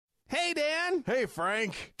Brian. Hey,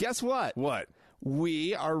 Frank. Guess what? What?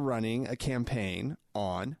 We are running a campaign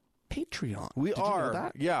on Patreon. We Did are. You know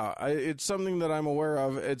that? Yeah, it's something that I'm aware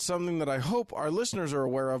of. It's something that I hope our listeners are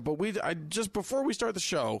aware of. But just before we start the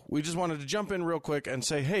show, we just wanted to jump in real quick and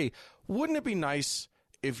say, hey, wouldn't it be nice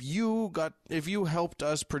if you helped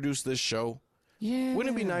us produce this show? Yeah.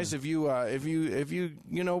 Wouldn't it be nice if you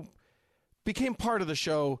became part of the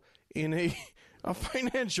show in a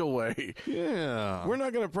financial way? Yeah. We're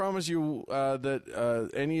not going to promise you that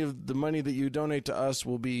any of the money that you donate to us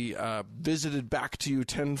will be visited back to you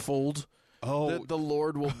tenfold. Oh. That the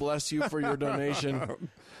Lord will bless you for your donation.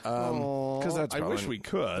 Because that's I wish we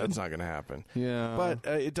could. That's not going to happen. Yeah. But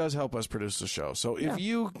it does help us produce the show. So if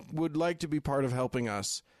you would like to be part of helping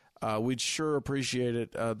us, we'd sure appreciate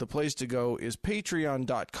it. The place to go is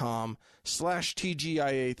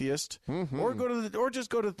patreon.com/TGIAtheist, or just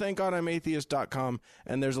go to thankgodimatheist.com,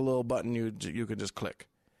 and there's a little button you could just click.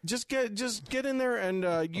 Just get in there, and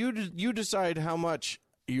you decide how much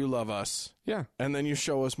you love us. Yeah. And then you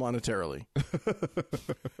show us monetarily.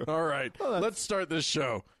 All right. Let's start this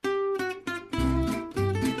show.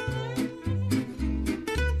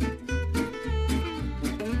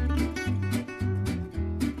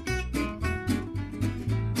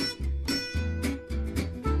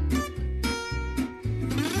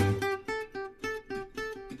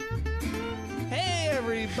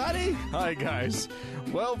 Everybody. Hi, guys.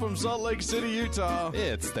 Well, from Salt Lake City, Utah,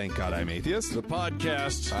 It's Thank God I'm Atheist. the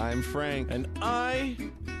podcast. I'm Frank. And I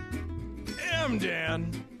am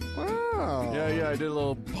Dan. Wow. Yeah, I did a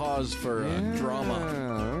little pause for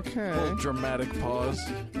drama. Okay. A little dramatic pause.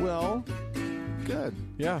 Well, good.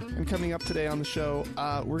 Yeah. And coming up today on the show,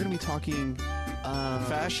 we're going to be talking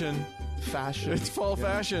Fashion. fashion. It's fall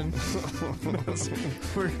fashion.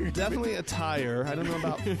 Definitely attire. I don't know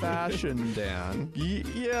about fashion, Dan.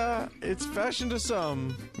 Yeah, it's fashion to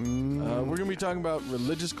some. We're going to be talking about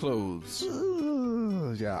religious clothes.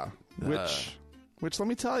 Yeah. Which let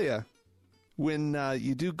me tell you, when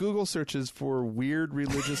you do Google searches for weird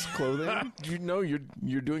religious clothing, You know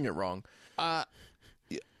you're doing it wrong.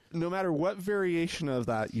 no matter what variation of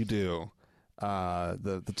that you do,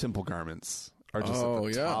 the temple garments are just at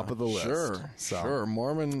the top of the list. Sure.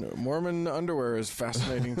 Mormon underwear is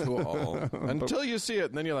fascinating to all until you see it,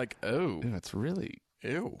 and then you're like, oh, Ew, it's really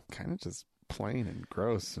ew, kind of just plain and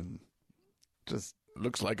gross and just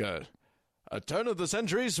looks like a turn of the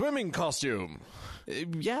century swimming costume.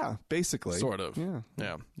 yeah, basically, Sort of. Yeah.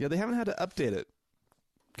 Yeah. They haven't had to update it,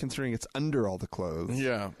 considering it's under all the clothes.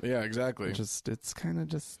 Yeah, exactly. It's kind of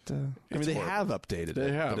just. I mean, It's they horrible. have updated it.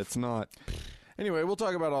 They have. But it's not. Anyway, we'll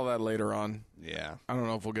talk about all that later on. Yeah, I don't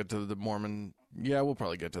know if we'll get to the Mormon. Yeah, we'll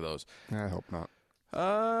probably get to those. I hope not.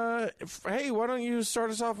 Hey, why don't you start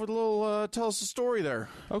us off with a little, tell us a story there.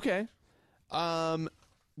 Okay.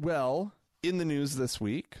 Well, in the news this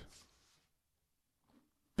week,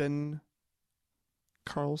 Ben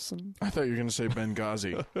Carlson. I thought you were going to say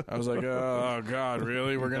Benghazi. I was like, oh, God,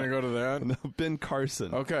 really? We're going to go to that? No, Ben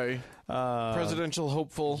Carson. Okay. Presidential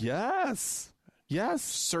hopeful. Yes.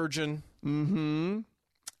 Surgeon. Mm-hmm.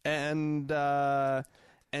 And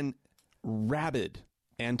rabid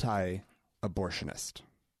anti-abortionist.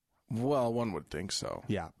 Well, one would think so.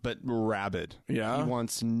 Yeah, but rabid. Yeah? He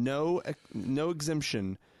wants no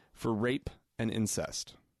exemption for rape and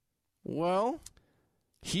incest. Well,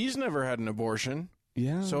 he's never had an abortion.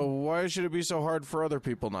 Yeah. So why should it be so hard for other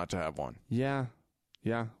people not to have one? Yeah.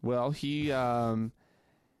 Well, he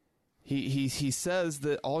says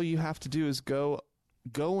that all you have to do is go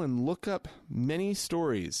and look up the many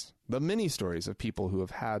stories of people who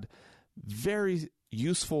have had very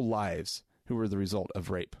useful lives who were the result of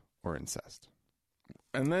rape or incest.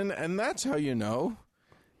 And that's how you know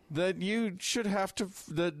that you should have to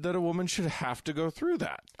that a woman should have to go through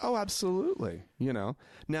that. Oh, absolutely. Now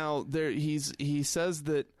he says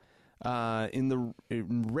that in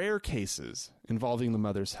rare cases involving the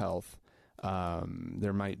mother's health,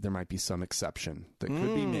 there might be some exception that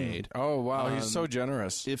could be made. Oh, wow, he's so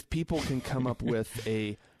generous. If people can come up with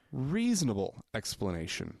a reasonable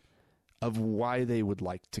explanation of why they would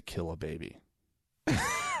like to kill a baby.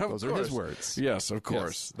 Those are his words. Yes, of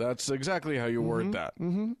course. Yes. That's exactly how you word that.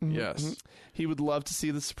 Yes. He would love to see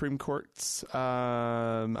the Supreme Court's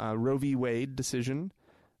Roe v. Wade decision,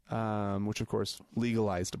 which, of course,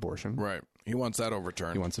 legalized abortion. Right. He wants that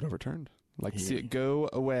overturned. He wants it overturned. Like to see it go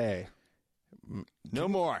away. No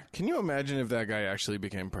more. Can you imagine if that guy actually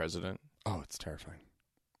became president? Oh, it's terrifying.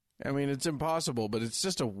 I mean, it's impossible, but it's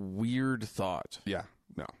just a weird thought. Yeah.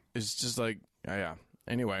 No. It's just like, yeah.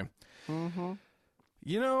 Anyway. Mm-hmm.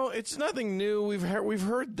 It's nothing new. We've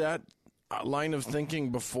heard that line of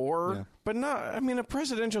thinking before, Yeah. but not. I mean, a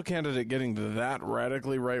presidential candidate getting that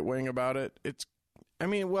radically right wing about it. It's. I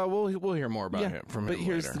mean, well, we'll hear more about him from him. But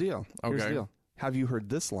here's later. the deal. Here's Okay. the deal. Have you heard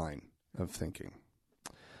this line of thinking?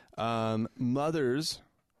 Mothers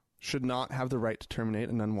should not have the right to terminate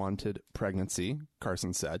an unwanted pregnancy,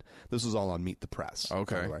 Carson said. This was all on Meet the Press.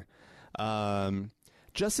 Okay. By the way.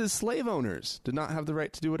 Just as slave owners did not have the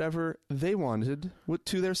right to do whatever they wanted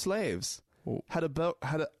to their slaves. Had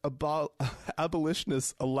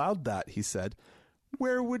abolitionists allowed that, he said,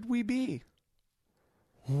 where would we be?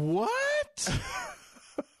 What?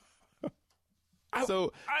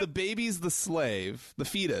 So the baby's the slave, the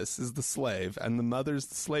fetus is the slave, and the mother's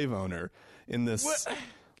the slave owner in this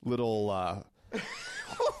little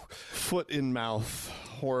foot in mouth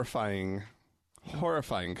horrifying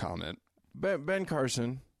comment. Ben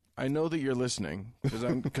Carson, I know that you're listening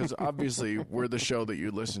because obviously we're the show that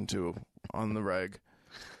you listen to on the reg.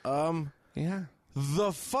 Yeah.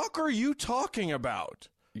 The fuck are you talking about?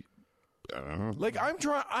 Like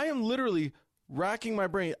I am literally racking my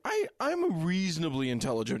brain. I'm a reasonably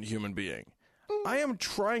intelligent human being. I am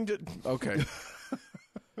trying to. Okay.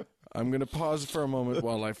 I'm going to pause for a moment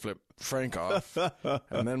while I flip Frank off,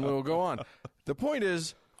 and then we'll go on. The point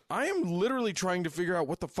is, I am literally trying to figure out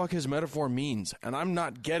what the fuck his metaphor means, and I'm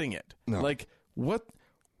not getting it. No. Like, what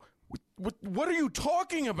are you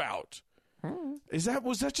talking about?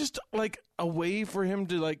 Was that just like a way for him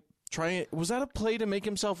to like try it? Was that a play to make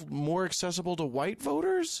himself more accessible to white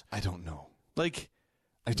voters? I don't know. Like,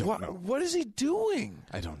 I don't know. What is he doing?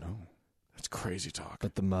 I don't know. That's crazy talk.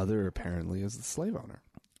 But the mother apparently is the slave owner.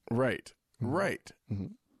 Right. Right. Mm-hmm.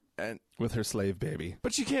 And With her slave baby.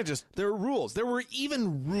 but you can't just. There are rules. There were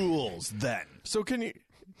even rules then. So can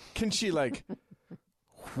she like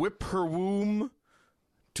whip her womb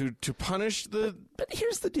to punish the? But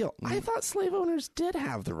here's the deal. I thought slave owners did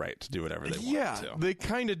have the right to do whatever they Yeah, wanted to. they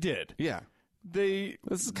kind of did. Yeah. They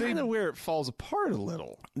This is kind of where it falls apart a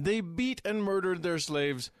little. they beat and murdered their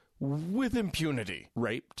slaves with impunity.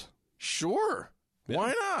 Raped. Sure.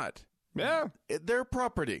 Why not? Yeah. Their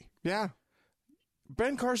property. Yeah.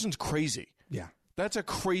 Ben Carson's crazy. Yeah. That's a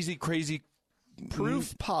crazy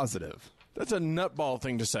Proof positive. That's a nutball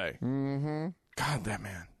thing to say. Mm-hmm. God, that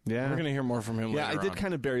man. Yeah. We're going to hear more from him Yeah, later I did on.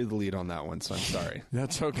 kind of bury the lead on that one, so I'm sorry.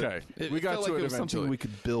 That's okay. It we got felt to like it was eventually. something we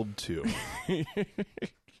could build to.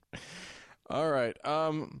 All right.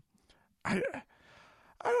 I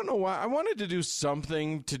don't know why. I wanted to do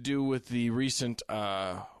something to do with the recent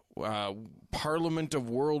Parliament of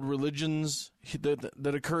World Religions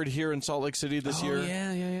that occurred here in Salt Lake City this year.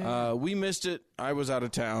 Yeah. We missed it. I was out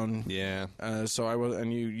of town. Yeah. So I was,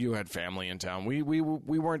 and you had family in town. We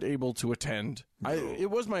weren't able to attend.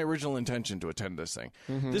 It was my original intention to attend this thing.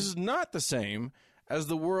 Mm-hmm. This is not the same as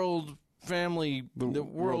the World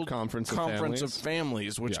Conference of Conference of Families.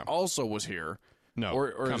 Families, which Yeah. also was here. No,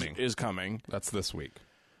 or coming. is coming. That's this week.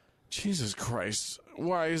 Jesus Christ!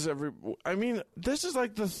 Why is I mean, this is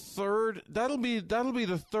like the third. That'll be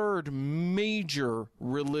the third major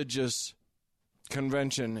religious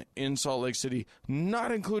convention in Salt Lake City,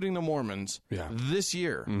 not including the Mormons. Yeah. This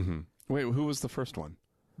year, Mm-hmm. Wait, who was the first one?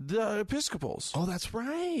 the Episcopals. Oh, that's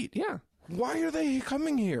right. Yeah. Why are they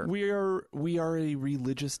coming here? We are a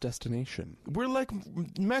religious destination. We're like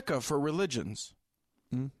Mecca for religions.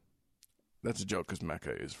 That's a joke because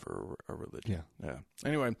Mecca is for a religion. Yeah.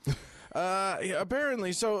 Anyway,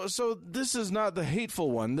 apparently, so this is not the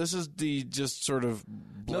hateful one. This is the just sort of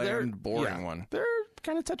bland, boring one. They're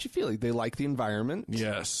kind of touchy-feely. They like the environment.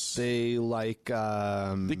 Yes. They like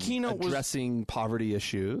The keynote was- addressing poverty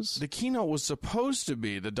issues. The keynote was supposed to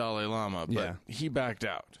be the Dalai Lama, but Yeah. he backed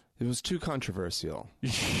out. It was too controversial,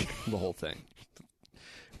 the whole thing.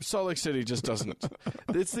 Salt Lake City just doesn't.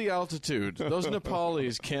 It's the altitude. Those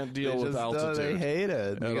Nepalis can't deal with altitude. They hate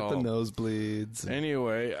it. They At get the all. nosebleeds.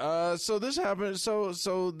 Anyway, so this happened.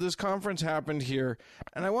 So this conference happened here,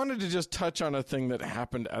 and I wanted to just touch on a thing that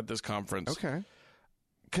happened at this conference. Okay.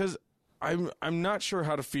 Because I'm not sure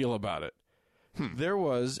how to feel about it. There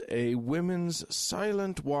was a women's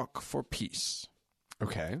silent walk for peace.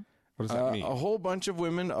 Okay. What does that mean? A whole bunch of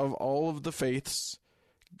women of all of the faiths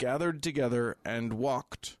gathered together and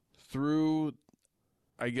walked through,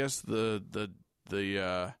 I guess the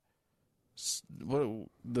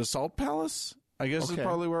Salt Palace. I guess is Okay.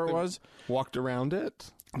 probably where it was. Walked around it?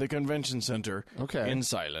 The convention center. Okay. In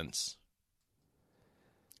silence.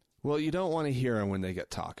 Well, you don't want to hear them when they get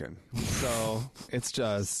talking. So it's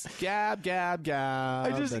just gab, gab, gab.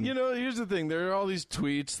 I just, and- here's the thing. There are all these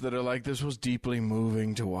tweets that are like, this was deeply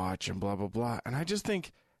moving to watch and blah, blah, blah. And I just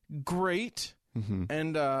think, great. Mm-hmm.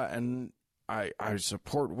 And I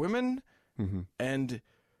support women. Mm-hmm. And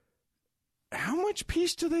how much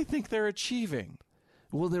peace do they think they're achieving?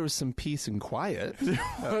 Well, there was some peace and quiet. There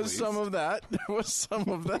was some of that. There was some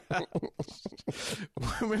of that.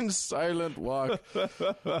 Women's silent walk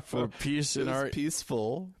for peace in our...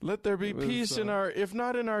 peaceful. Let there be peace in our, if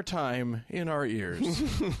not in our time, in our ears.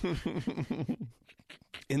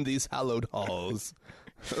 In these hallowed halls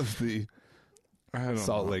of the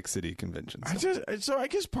Salt Lake City Convention Center. So I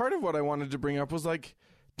guess part of what I wanted to bring up was like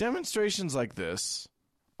demonstrations like this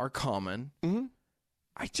are common.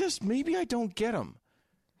 Mm-hmm. Maybe I don't get them.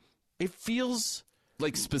 It feels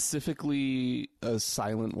like specifically a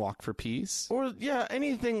silent walk for peace, or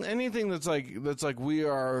anything that's like we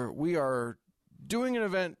are doing an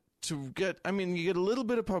event to get. I mean, you get a little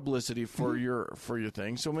bit of publicity for your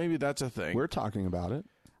thing, so maybe that's a thing. We're talking about it.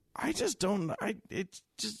 I just don't. It's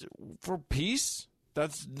just for peace.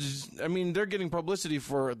 That's just, I mean, they're getting publicity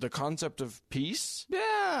for the concept of peace.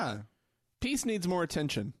 Yeah, peace needs more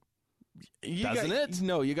attention. Doesn't it?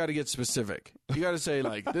 No, you got to get specific. You got to say,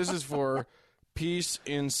 like, this is for peace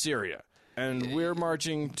in Syria. And we're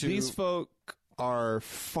marching to... These folk are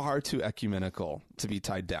far too ecumenical to be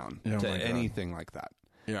tied down to anything like that.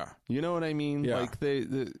 Yeah. You know what I mean? Yeah. Like,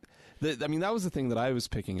 I mean, that was the thing that I was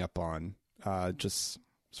picking up on, just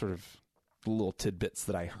sort of little tidbits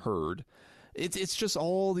that I heard. It's just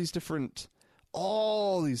all these different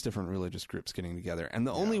religious groups getting together, and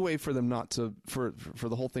the only way for them not to for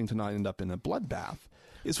the whole thing to not end up in a bloodbath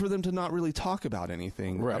is for them to not really talk about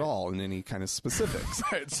anything at all in any kind of specifics.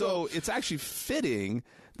 Right. So it's actually fitting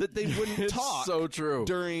that they wouldn't talk so true.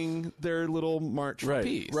 During their little march for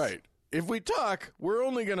peace. Right. If we talk, we're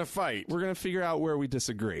only going to fight. We're going to figure out where we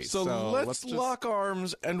disagree. So let's lock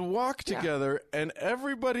arms and walk together, and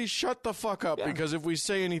everybody shut the fuck up, because if we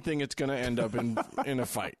say anything, it's going to end up in a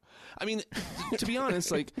fight. I mean, to be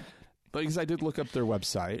honest, because I did look up their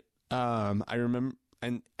website, I remember,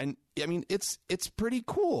 and I mean, it's pretty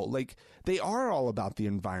cool. Like, they are all about the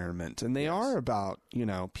environment, and they are about,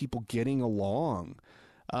 people getting along.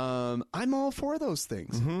 I'm all for those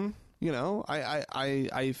things. Mm-hmm.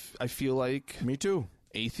 I feel like me too.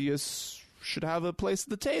 Atheists should have a place at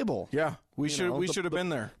the table. Yeah, we should have been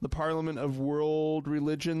there. The Parliament of World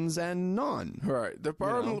Religions and None. Right. The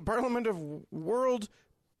Parliament of World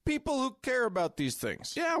people who care about these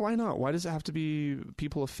things. Yeah, why not? Why does it have to be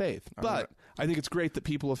people of faith? But I think it's great that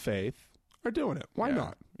people of faith are doing it. Why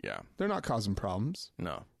not? Yeah. They're not causing problems.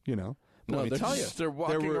 No. But let me tell you, they're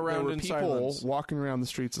walking around there were in people silence. walking around the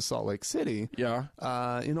streets of Salt Lake City. Yeah.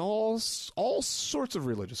 In all sorts of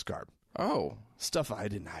religious garb. Oh. Stuff I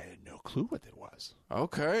had no clue what it was.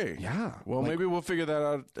 Okay. Yeah. Well, maybe we'll figure that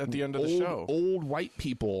out at the end of the show. Old white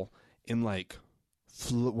people in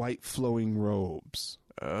white flowing robes.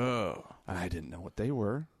 Oh. And I didn't know what they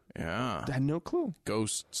were. Yeah. I had no clue.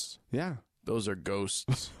 Ghosts. Yeah. Those are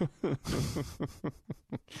ghosts. But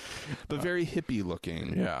very hippie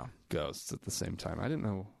looking ghosts at the same time. I didn't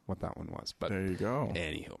know what that one was. But there you go.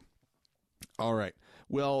 Anywho. All right.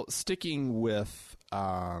 Well, sticking with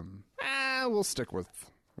we'll stick with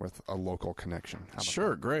a local connection. How about sure,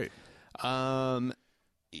 that? Great.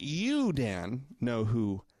 You, Dan, know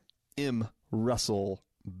who M. Russell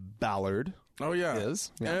Ballard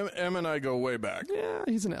is. Yeah. Em and I go way back. Yeah,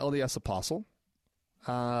 he's an LDS apostle.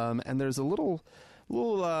 And there's a little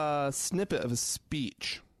snippet of a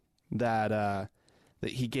speech that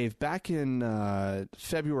he gave back in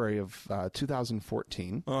February of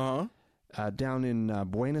 2014. Down in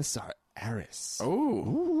Buenos Aires.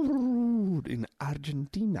 Oh, in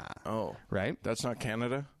Argentina. Oh, right. That's not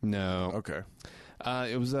Canada. No. Okay.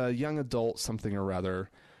 It was a young adult something or other,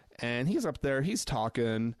 and he's up there. He's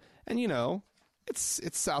talking, and it's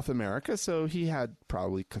South America, so he had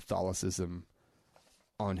probably Catholicism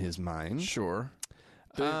on his mind. Sure.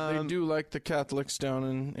 They do like the Catholics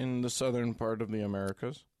down in the southern part of the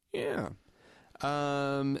Americas. Yeah.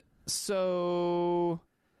 So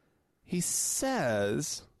he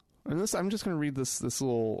says, and I'm just going to read this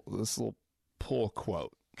little pull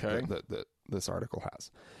quote that this article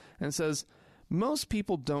has. And it says, most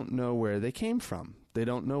people don't know where they came from. They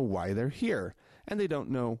don't know why they're here, and they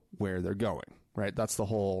don't know where they're going. Right? That's the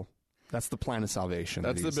plan of salvation.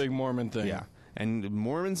 That's the big Mormon thing. Yeah. And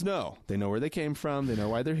Mormons know. They know where they came from, they know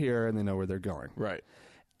why they're here, and they know where they're going. Right.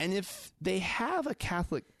 And if they have a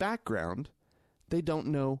Catholic background, they don't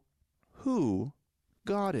know who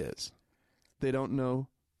God is. They don't know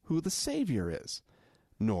who the Savior is.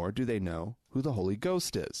 Nor do they know who the Holy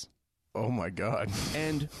Ghost is. Oh, my God.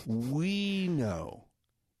 And we know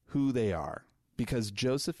who they are because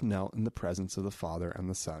Joseph knelt in the presence of the Father and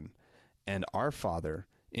the Son, and our Father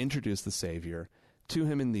introduced the Savior to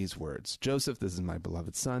him in these words, Joseph, this is my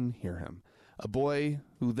beloved son, hear him. a boy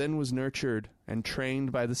who then was nurtured and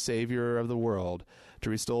trained by the Savior of the world to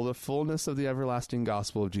restore the fullness of the everlasting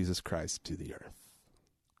gospel of Jesus Christ to the earth.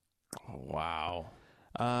 Wow.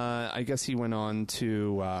 I guess he went on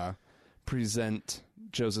to present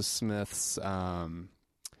Joseph Smith's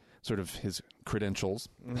sort of his credentials.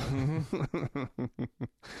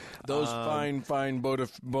 Those fine bona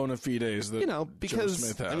fides that because Joe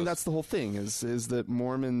Smith has. I mean that's the whole thing is that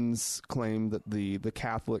Mormons claim that the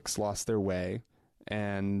Catholics lost their way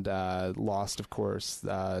and lost, of course,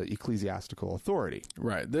 ecclesiastical authority.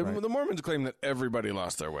 Right. The Mormons claim that everybody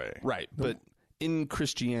lost their way. Right. But in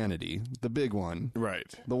Christianity, the big one,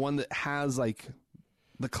 Right. the one that has like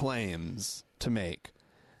the claims to make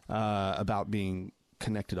about being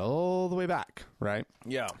connected all the way back, right?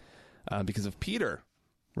 Yeah. Because of Peter,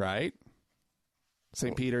 right?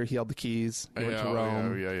 St. Peter, he held the keys, he went to Yeah,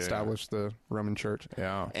 Rome, yeah. established the Roman Church.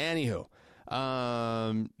 Yeah. Anywho,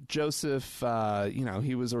 Joseph,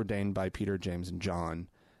 he was ordained by Peter, James, and John,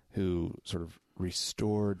 who sort of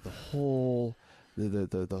restored the whole,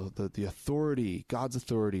 the authority, God's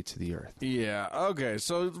authority to the earth. Yeah. Okay.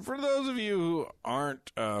 So for those of you who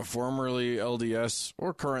aren't formerly LDS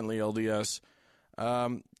or currently LDS,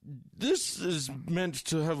 this is meant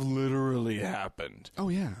to have literally happened. Oh,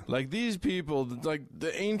 yeah. Like these people, like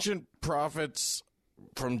the ancient prophets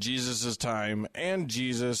from Jesus' time and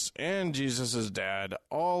Jesus' dad,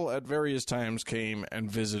 all at various times came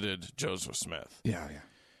and visited Joseph Smith. Yeah.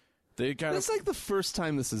 They kind It's like the first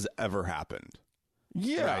time this has ever happened.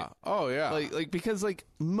 yeah. Right. Oh, yeah. Because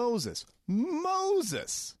Moses.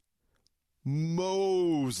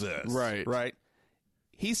 Right.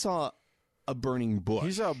 He saw a burning bush.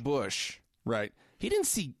 He's a bush. Right. He didn't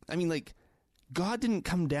see, God didn't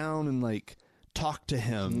come down and talk to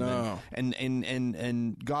him. No.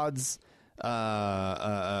 And God's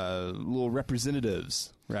little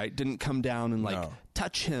representatives, right, didn't come down and No.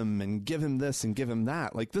 touch him and give him this and give him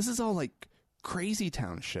that. This is all crazy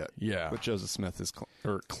town shit. Yeah. What Joseph Smith is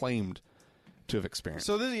claimed to have experienced.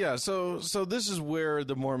 So this, so this is where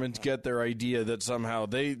the Mormons get their idea that somehow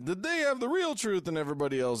they have the real truth and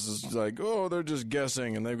everybody else is like, oh, they're just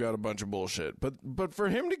guessing and they've got a bunch of bullshit. But for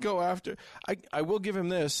him to go after, I will give him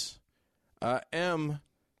this. M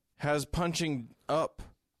has punching up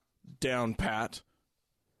down pat.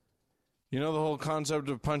 You know the whole concept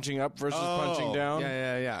of punching up versus punching down?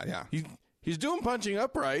 Yeah. He's doing punching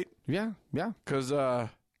up right. Yeah. Because, Go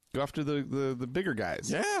after the bigger guys.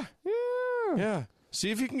 Yeah.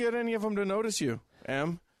 See if you can get any of them to notice you,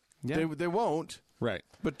 M. Yeah. They won't, Right.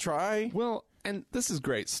 but try. Well, and this is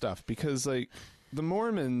great stuff because the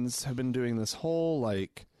Mormons have been doing this whole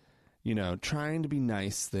trying to be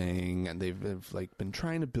nice thing, and they've been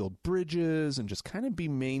trying to build bridges and just kind of be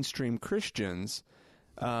mainstream Christians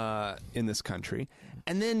in this country.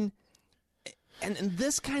 And then and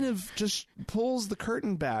this kind of just pulls the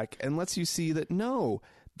curtain back and lets you see that no,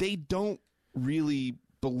 they don't really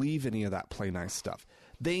believe any of that play nice stuff.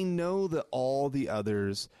 They know that all the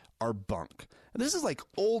others are bunk. This is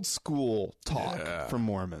old school talk from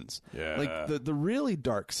Mormons. Yeah. The really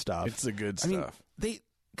dark stuff. It's the good I mean, stuff.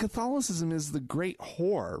 Catholicism is the great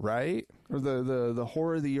whore, right? Or the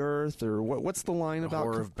whore of the earth, or what's the line about?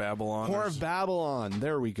 Whore of Babylon. Whore of Babylon.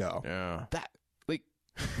 There we go. Yeah.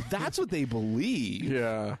 That's what they believe.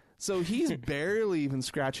 Yeah. So he's barely even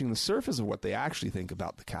scratching the surface of what they actually think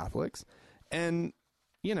about the Catholics. And,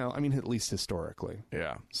 at least historically.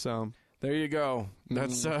 Yeah. So, There you go.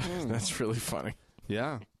 That's really funny.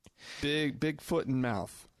 yeah. Big foot and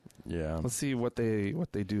mouth. Yeah. Let's see what they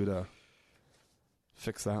do to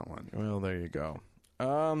fix that one. Well, there you go.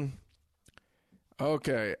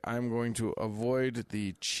 Okay, I'm going to avoid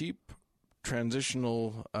the cheap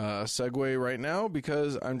transitional segue right now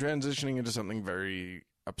because I'm transitioning into something very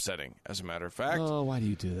upsetting, as a matter of fact. Oh, why do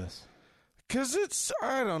you do this? Because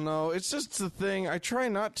I don't know. It's just the thing. I try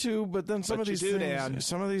not to, but then some But of you these do, things, Dan.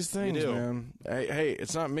 some of these things, do. man. Hey,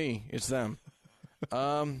 it's not me. It's them.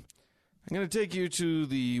 I'm going to take you to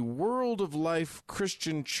the World of Life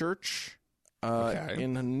Christian Church Okay.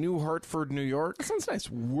 in New Hartford, New York. That sounds nice.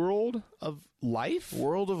 World of Life?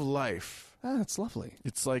 World of Life. Ah, that's lovely.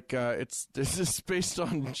 It's this is based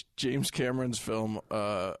on James Cameron's film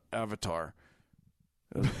Avatar.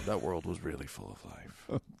 That world was really full of life.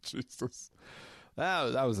 Oh, Jesus.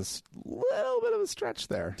 That was a little bit of a stretch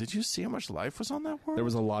there. Did you see how much life was on that world? There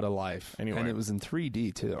was a lot of life. Anyway. And it was in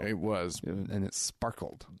 3D, too. It was. And it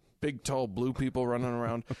sparkled. Big, tall, blue people running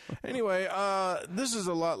around. Anyway, this is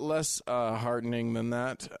a lot less heartening than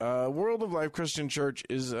that. World of Life Christian Church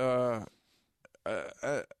is,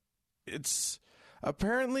 it's,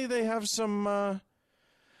 apparently they have some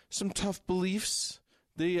tough beliefs.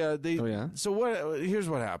 Oh, yeah? So what? Here's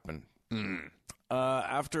what happened.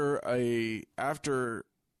 After a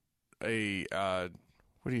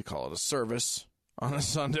what do you call it? A service on a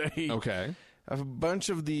Sunday. Okay. A bunch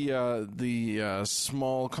of the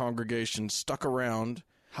small congregation stuck around.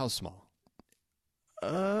 How small?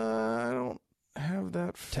 I don't have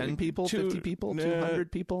that. 10 people? 50 people?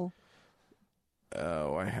 200 people?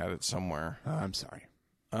 Oh, I had it somewhere. I'm sorry.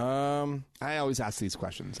 I I always ask these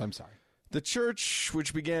questions. I'm sorry. The church,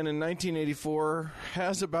 which began in 1984,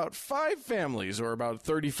 has about 5 families, or about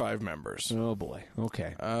 35 members. Oh, boy.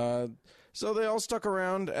 Okay. So they all stuck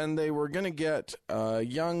around, and they were going to get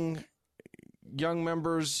young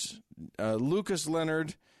members, Lucas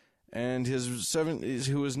Leonard, and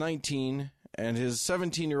who was 19, and his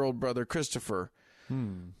 17-year-old brother Christopher.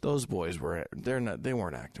 Those boys they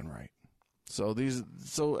weren't acting right. So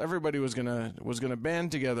everybody was gonna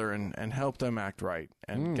band together and help them act right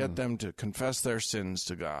and get them to confess their sins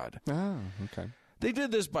to God. Oh, okay. They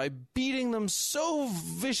did this by beating them so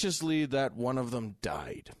viciously that one of them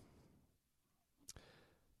died.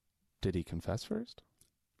 Did he confess first?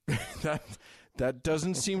 That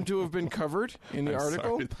doesn't seem to have been covered in the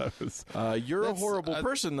article. Sorry, that was... You're a horrible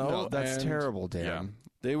person, though. No, that's terrible, Dan. Yeah,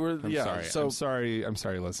 they were. I'm sorry. I'm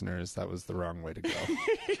sorry, listeners. That was the wrong way to go.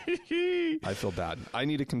 I feel bad. I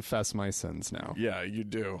need to confess my sins now. Yeah, you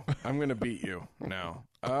do. I'm going to beat you now.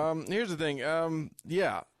 Here's the thing.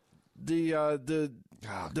 The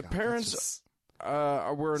parents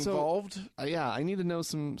were involved. I need to know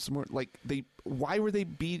some more. Like why were they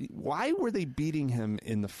beating him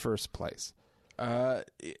in the first place?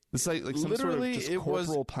 It's like some sort of just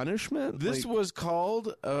corporal punishment. This was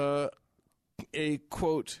called a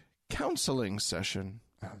quote counseling session.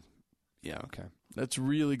 Yeah, okay. That's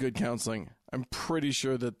really good counseling. I'm pretty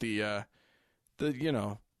sure that the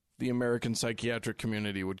American psychiatric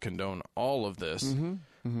community would condone all of this.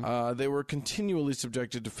 They were continually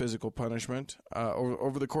subjected to physical punishment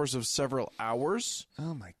over the course of several hours.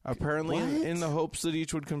 Oh my! Apparently, in the hopes that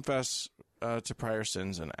each would confess to prior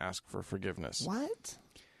sins and ask for forgiveness. What?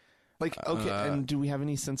 Like, okay, and do we have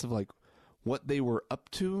any sense of like what they were up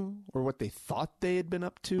to or what they thought they had been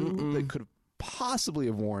up to that could possibly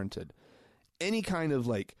have warranted any kind of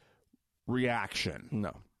like reaction?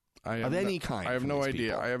 No. Of any kind. I have no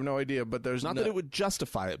idea. People. I have no idea, but there's not that it would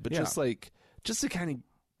justify it, but just to kind of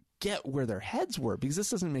get where their heads were, because this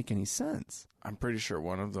doesn't make any sense. I'm pretty sure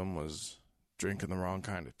one of them was drinking the wrong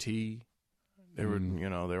kind of tea. They were,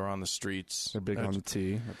 they were on the streets. They're big on the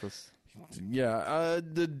tea. Yeah.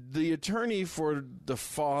 The attorney for the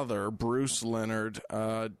father, Bruce Leonard,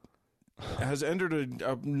 has entered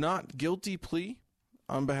a not guilty plea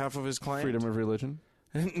on behalf of his client. Freedom of religion?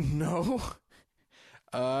 No.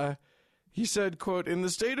 He said, quote, "In the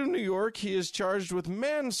state of New York, he is charged with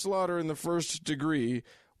manslaughter in the first degree,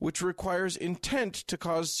 which requires intent to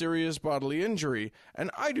cause serious bodily injury. And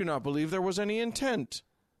I do not believe there was any intent."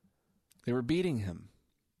 They were beating him.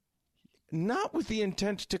 Not with the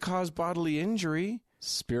intent to cause bodily injury.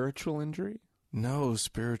 Spiritual injury? No,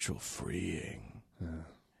 spiritual freeing.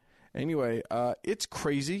 Anyway, it's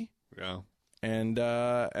crazy. Yeah. And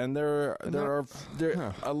there are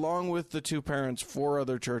along with the 2 parents, 4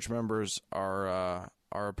 other church members are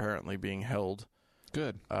apparently being held.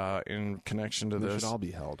 Good. In connection to they this. Should all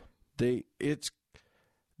be held. Anyone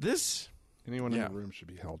in the room should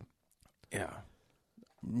be held. Yeah.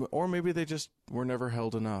 Or maybe they just were never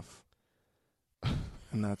held enough.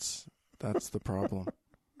 And that's the problem.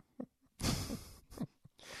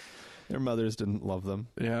 Their mothers didn't love them.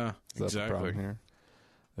 Yeah, That's the problem here.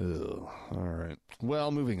 Ugh. All right.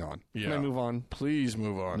 Well, moving on. Yeah. Can I move on? Please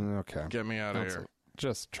move on. Okay. Get me out of here.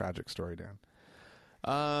 Just tragic story, Dan.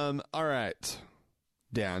 All right.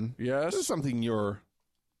 Dan. Yes? This is something you're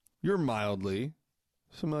mildly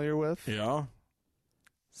familiar with. Yeah.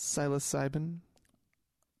 Psilocybin.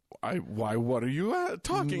 What are you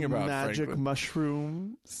talking about, Magic Franklin?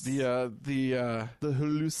 mushrooms. The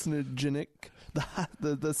hallucinogenic,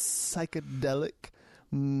 the psychedelic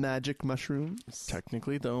magic mushrooms.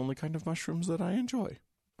 Technically, the only kind of mushrooms that I enjoy.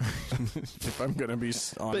 If I'm going to be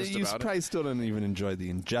honest about it. But you probably still don't even enjoy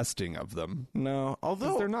the ingesting of them. No,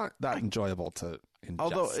 although they're not that enjoyable to ingest.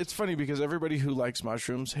 Although it's funny because everybody who likes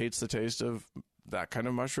mushrooms hates the taste of that kind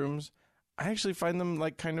of mushrooms. I actually find them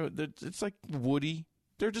like it's like woody.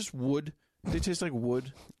 They're just wood. They taste like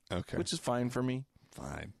wood. Okay. Which is fine for me.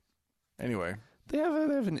 Fine. Anyway. They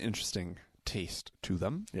have an interesting taste to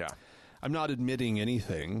them. Yeah. I'm not admitting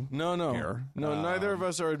anything. No. Here. No, neither of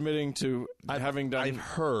us are admitting to having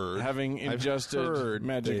ingested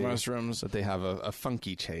magic mushrooms. That they have a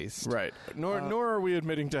funky taste. Right. Nor are we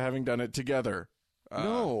admitting to having done it together.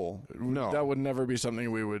 No. That would never be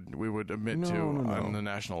something we would admit to No. on the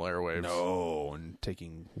national airwaves. No, and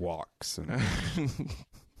taking walks and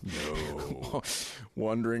no.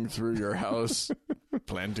 Wandering through your house,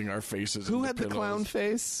 planting our faces. Who into had the pillows. clown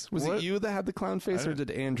face? Was What? it you that had the clown face, or did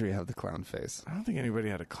Andrea have the clown face? I don't think anybody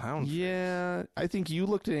had a clown. Yeah, I think you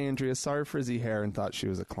looked at Andrea, saw her frizzy hair, and thought she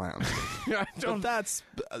was a clown. I But that's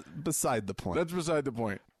beside the point. That's beside the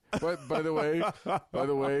point. But by the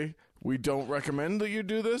way, we don't recommend that you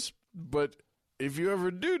do this. But if you ever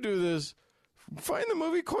do this, find the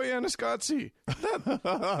movie Koyaanisqatsi.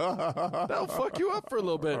 That'll fuck you up for a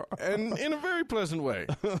little bit, and in a very pleasant way.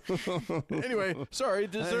 Anyway, sorry.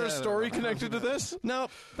 Is there a story connected to this?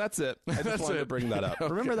 Nope, that's it. I just That's wanted to it. bring that up. Okay.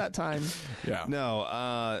 Remember that time? Yeah.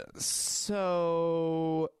 No.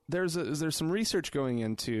 So there's some research going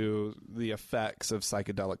into the effects of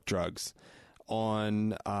psychedelic drugs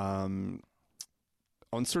on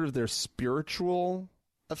sort of their spiritual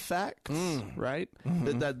effects, right?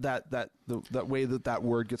 Mm-hmm. That way that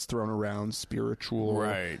word gets thrown around, spiritual,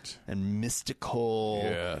 Right. and mystical,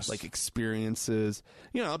 Yes. like experiences.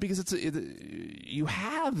 You know, because you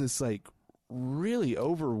have this like really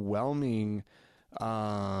overwhelming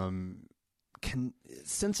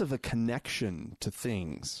sense of a connection to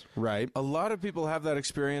things, right? A lot of people have that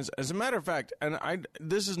experience. As a matter of fact, and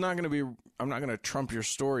this is not going to be. I'm not going to trump your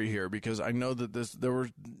story here because I know that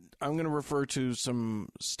I'm going to refer to some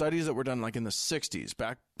studies that were done like in the '60s,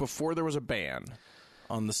 back before there was a ban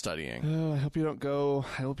on the studying. Oh, I hope you don't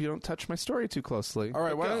touch my story too closely. All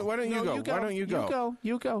right, why don't you go? Why don't you go?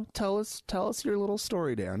 You go. Tell us your little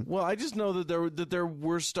story, Dan. Well, I just know that there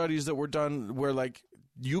were studies that were done where like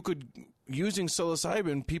you could, using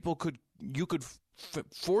psilocybin, you could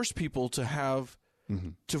force people to have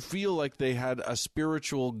to feel like they had a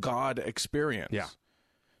spiritual God experience. Yeah.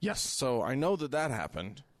 Yes. So I know that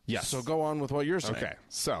happened. Yes. So go on with what you're saying. Okay.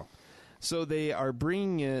 So they are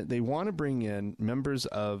they want to bring in members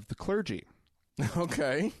of the clergy.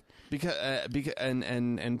 Okay. Because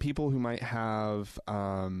and people who might have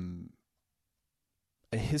a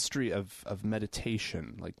history of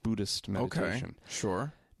meditation, like Buddhist meditation. Okay.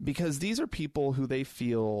 Sure. Because these are people who they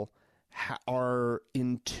feel are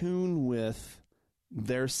in tune with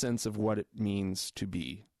their sense of what it means to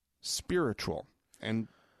be spiritual and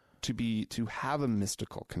to have a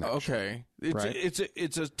mystical connection. Okay. Right?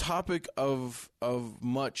 It's a topic of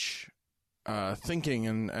much thinking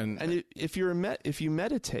and if you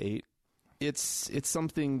meditate, it's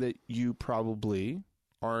something that you probably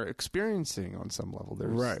are experiencing on some level.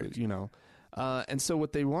 There's, right. You know, and so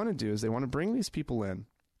what they want to do is they want to bring these people in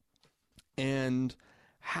and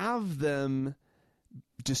have them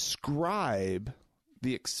describe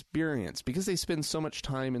the experience, because they spend so much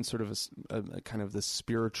time in sort of a kind of this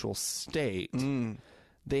spiritual state.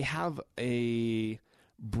 They have a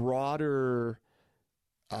broader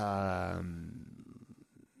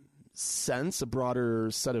sense, a broader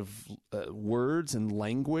set of words and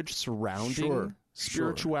language surrounding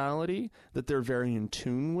spirituality that they're very in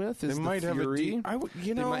tune with. Is they might have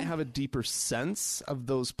they might have a deeper sense of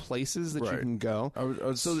those places that you can go,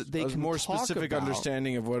 so that they can more talk specific about,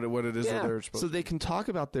 understanding of what it is that they're supposed so they can talk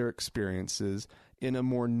about their experiences in a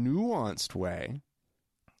more nuanced way,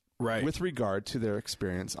 right, with regard to their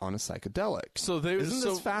experience on a psychedelic. So isn't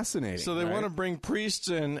this fascinating? So they right? want to bring priests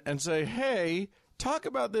in and say, "Hey, talk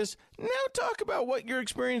about this. Now talk about what your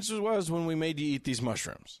experience was when we made you eat these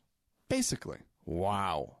mushrooms." Basically.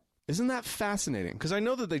 Wow. Isn't that fascinating? Because I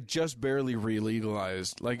know that they just barely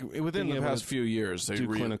re-legalized, like within the past few years, they do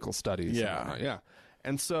clinical studies. Yeah.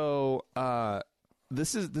 And so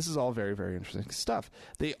this is all very, very interesting stuff.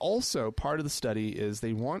 They also, part of the study is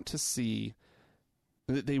they want to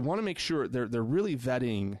make sure they're really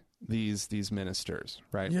vetting these ministers,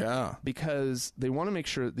 right? Yeah. Because they want to make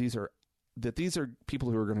sure that these are people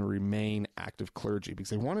who are going to remain active clergy, because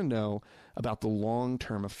they want to know about the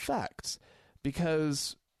long-term effects.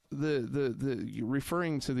 Because the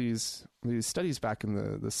referring to these studies back in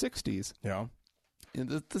the 60s, Yeah.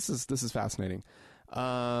 this is fascinating.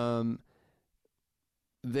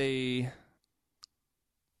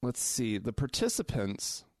 Let's see, the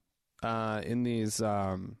participants in these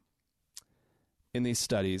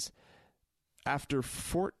studies, after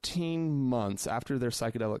 14 months after their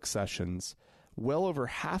psychedelic sessions, well over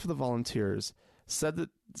half of the volunteers said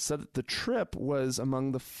that the trip was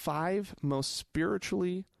among the five most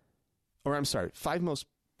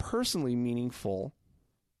personally meaningful,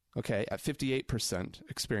 at 58%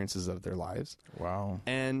 experiences of their lives. Wow.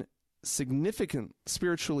 And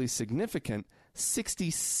spiritually significant,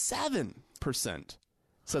 67%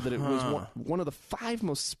 said that it was one of the five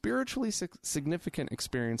most spiritually significant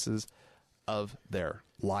experiences of their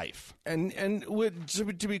life. And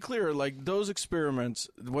to be clear, like those experiments,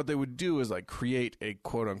 what they would do is like create a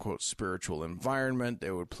quote unquote spiritual environment.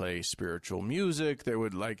 They would play spiritual music. They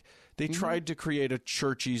would they tried to create a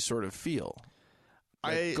churchy sort of feel.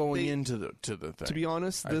 Going into the thing. To be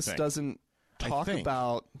honest, this doesn't talk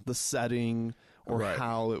about the setting or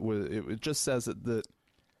how it was. It just says that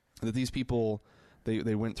these people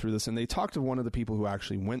they went through this, and they talked to one of the people who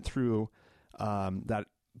actually went through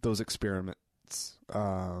those experiments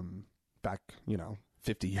back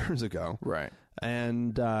 50 years ago, right?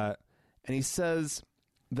 And he says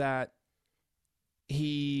that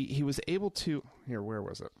he was able to where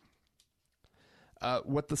was it?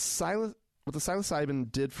 What the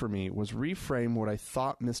psilocybin did for me was reframe what I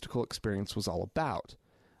thought mystical experience was all about.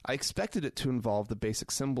 I expected it to involve the basic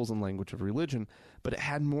symbols and language of religion, but it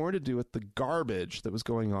had more to do with the garbage that was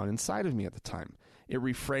going on inside of me at the time. It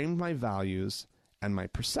reframed my values and my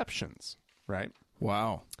perceptions, right?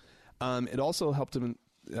 Wow. It also helped him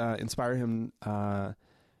inspire him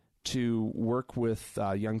to work with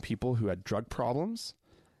young people who had drug problems,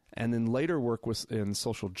 and then later work in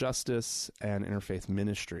social justice and interfaith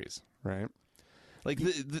ministries, right? Like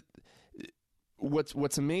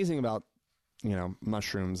what's amazing about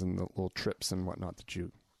mushrooms and the little trips and whatnot that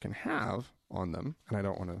you can have on them, and I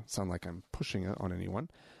don't want to sound like I'm pushing it on anyone,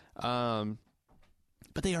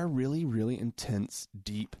 but they are really, really intense,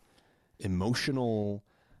 deep, emotional,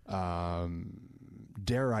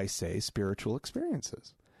 dare I say, spiritual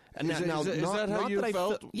experiences. And is that how you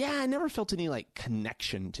felt? Yeah, I never felt any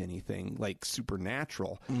connection to anything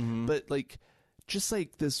supernatural, but just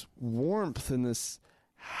this warmth and this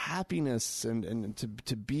happiness and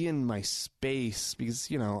to be in my space, because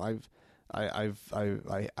I've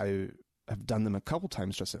done them a couple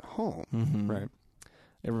times just at home, right?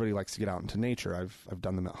 Everybody likes to get out into nature. I've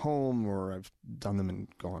done them at home, or I've done them and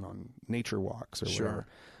going on nature walks or whatever.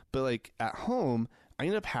 But at home, I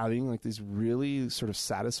ended up having these really sort of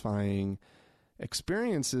satisfying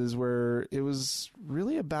experiences where it was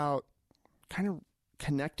really about kind of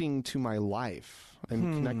connecting to my life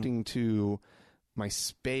and connecting to my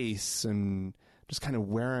space and just kind of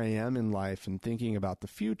where I am in life and thinking about the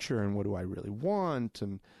future and what do I really want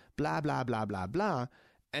and blah, blah, blah, blah, blah.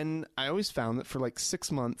 And I always found that for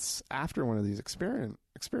 6 months after one of these experiment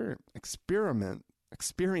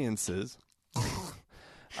experiences,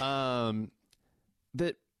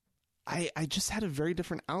 that I just had a very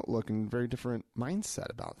different outlook and very different mindset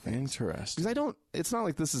about things. Interesting. Because it's not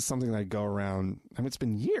like this is something that I go around. I mean, it's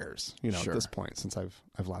been years, at this point since I've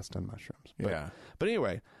last done mushrooms. But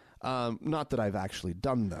anyway, not that I've actually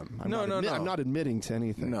done them. I'm not admitting to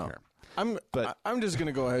anything here. I'm just going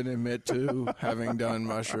to go ahead and admit to having done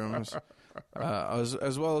mushrooms,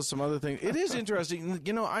 as well as some other things. It is interesting.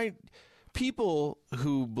 People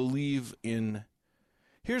who believe in,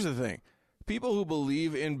 here's the thing. People who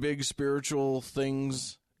believe in big spiritual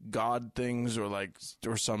things, God things,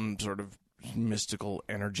 or some sort of mystical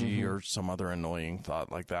energy or some other annoying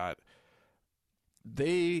thought like that,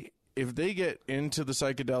 if they get into the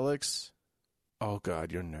psychedelics, oh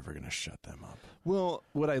God, you're never going to shut them up. Well,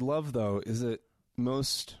 what I love though is that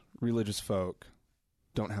most religious folk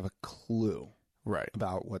don't have a clue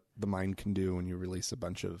about what the mind can do when you release a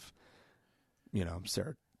bunch of,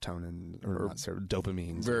 serotonin or not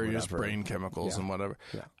dopamine, various brain chemicals and whatever.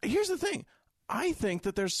 Yeah. Here's the thing. I think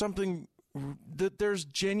that there's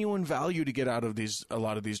genuine value to get out of a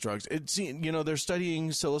lot of these drugs. They're studying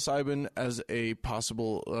psilocybin as a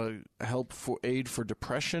possible aid for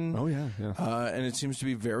depression. Oh yeah. And it seems to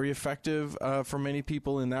be very effective for many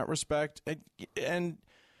people in that respect. And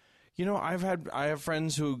I have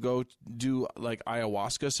friends who go do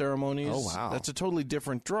ayahuasca ceremonies. Oh wow, that's a totally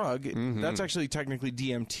different drug. That's actually technically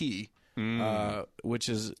DMT, which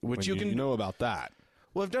you can know about that.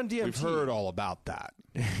 Well, I've done DMT. We've heard all about that.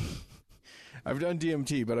 I've done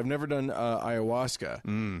DMT, but I've never done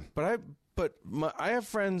ayahuasca. But I have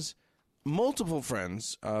friends, multiple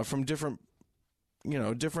friends from different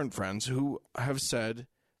friends who have said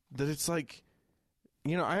that it's I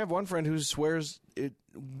have one friend who swears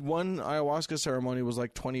one ayahuasca ceremony was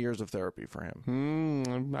 20 years of therapy for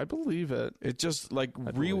him. I believe it. It just it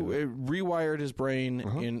rewired his brain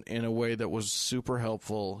in a way that was super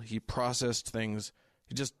helpful. He processed things.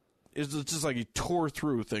 It's just like he tore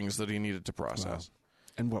through things that he needed to process. Wow.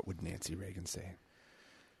 And what would Nancy Reagan say?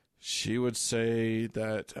 She would say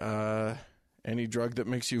that any drug that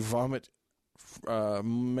makes you vomit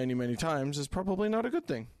many, many times is probably not a good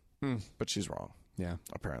thing. But she's wrong. Yeah.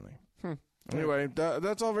 Apparently. Anyway,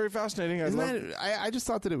 that's all very fascinating. I just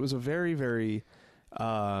thought that it was a very, very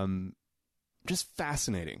just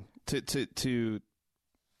fascinating to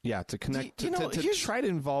Yeah, to connect, You know, to here's- try to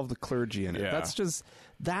involve the clergy in it. Yeah.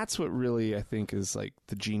 That's what really, I think, is like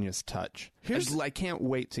the genius touch. I can't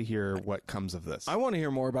wait to hear what comes of this. I want to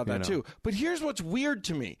hear more about that too. But here's what's weird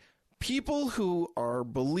to me. People who are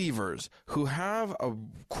believers, who have a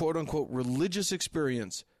quote-unquote religious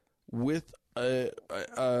experience with a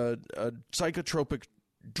psychotropic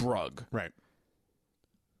drug, Right.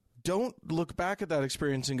 don't look back at that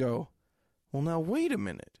experience and go, well, now, wait a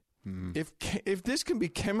minute. If this can be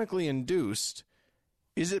chemically induced,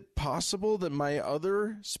 is it possible that my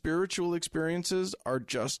other spiritual experiences are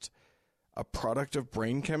just a product of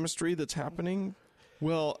brain chemistry that's happening?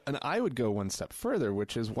 Well, and I would go one step further,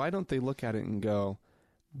 which is why don't they look at it and go,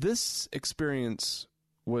 this experience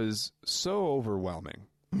was so overwhelming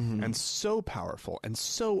and so powerful and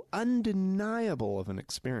so undeniable of an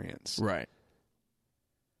experience. Right.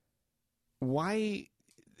 Why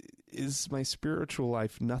is my spiritual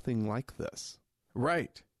life nothing like this?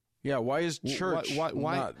 Right. Yeah, why is church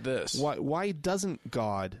why not this? Why doesn't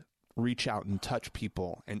God reach out and touch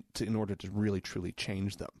people in order to really truly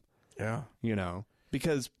change them? Yeah. You know,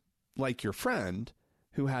 because like your friend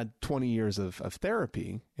who had 20 years of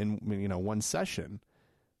therapy in one session,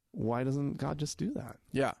 why doesn't God just do that?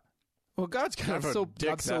 Yeah. Well, God's kind of a dick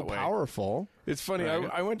God's that so way. powerful. It's funny. Right.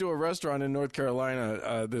 I went to a restaurant in North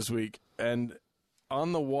Carolina this week, and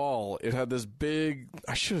on the wall, it had this big...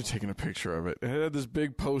 I should have taken a picture of it. It had this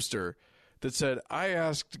big poster that said, I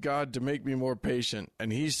asked God to make me more patient,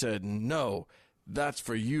 and he said, no, that's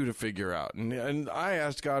for you to figure out. And I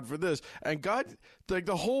asked God for this. And God, like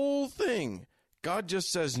the whole thing, God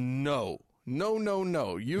just says no. No, no,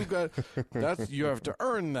 no. You got you have to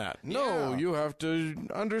earn that. No, Yeah. you have to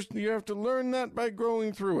you have to learn that by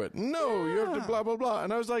growing through it. No, you have to blah blah blah.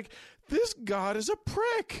 And I was like, this God is a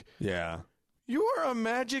prick. Yeah. You are a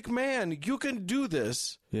magic man. You can do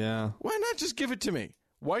this. Yeah. Why not just give it to me?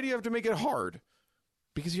 Why do you have to make it hard?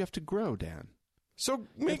 Because you have to grow, Dan. So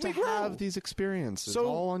You make me have to grow. have these experiences So-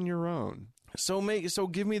 all on your own. So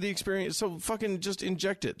give me the experience. So fucking just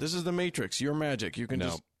inject it. This is the Matrix. You're magic. You can No.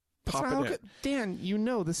 just That's pop not how it in. Dan, you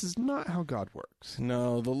know this is not how God works.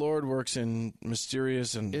 No, the Lord works in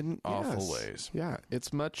mysterious and In awful yes. ways. Yeah,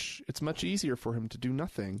 it's much easier for him to do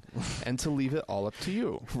nothing and to leave it all up to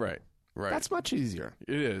you. Right. Right. That's much easier.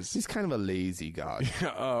 it is. He's kind of a lazy God.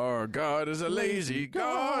 Our God is a lazy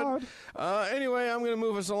God. Anyway, I'm going to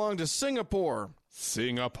move us along to Singapore,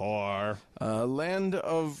 Singapore. land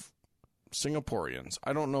of Singaporeans.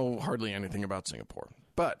 I don't know hardly anything about Singapore,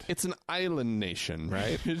 but It's an island nation,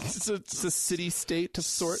 right? it's It's a city-state of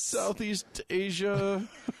sorts. Southeast Asia.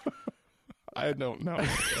 I don't know.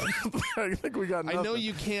 I think we got nothing. I know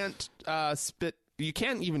you can't spit. You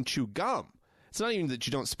can't even chew gum. It's not even that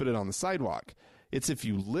you don't spit it on the sidewalk. It's if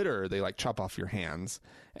you litter, they like chop off your hands.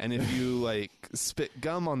 And if you like spit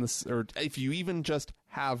gum on or if you even just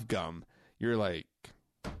have gum, you're like,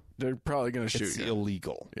 They're probably going to shoot it's you.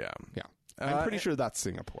 illegal. Yeah. Yeah. I'm pretty sure that's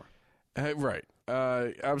Singapore. Right.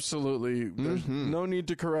 Absolutely. There's no need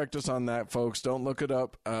to correct us on that, folks. Don't look it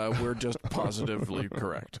up. We're just positively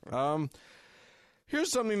correct. Here's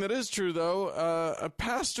something that is true, though. A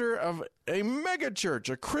pastor of a megachurch,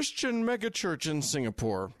 a Christian megachurch in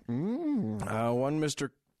Singapore, one Mr.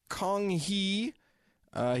 Kong Hee,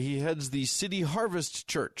 he heads the City Harvest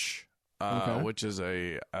Church, which is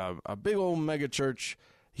a big old megachurch.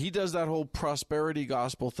 He does that whole prosperity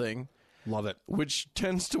gospel thing, Love it. which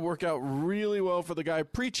tends to work out really well for the guy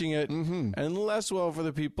preaching it and less well for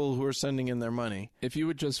the people who are sending in their money. If you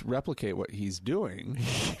would just replicate what he's doing,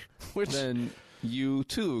 Which then you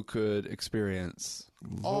too could experience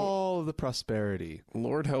all of the prosperity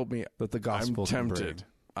Lord help me, that the I'm gospel can bring. tempted.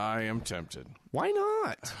 I am tempted. Why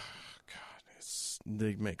not?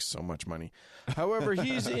 They make so much money. However,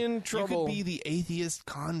 he's in You trouble. could be the atheist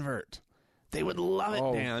convert. They would love it,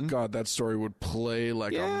 Oh Dan. God, that story would play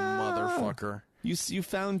like Yeah. a motherfucker. You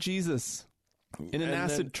found Jesus in an And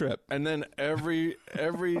acid then- trip. And then every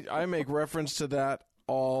I make reference to that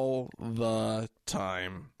all the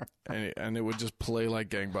time, and it would just play like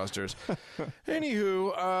gangbusters.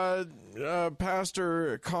 Anywho,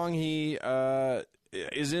 Pastor Kong Hee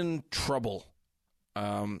is in trouble.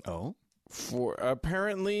 Oh, For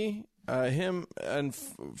apparently, him and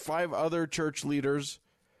 5 other church leaders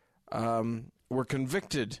were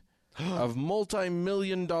convicted of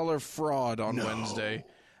multi-million-dollar fraud on Wednesday.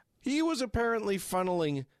 He was apparently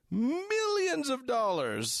funneling millions of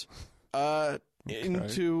dollars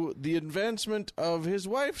into the advancement of his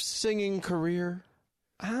wife's singing career.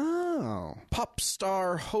 oh, Pop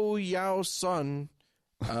star Ho Yao Sun.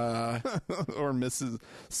 or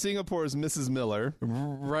Singapore's Mrs. Miller.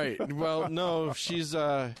 Right. Well, no, she's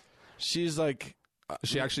like Is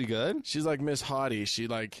she actually good? She's like Miss Hottie. She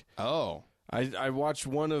like. Oh. I watched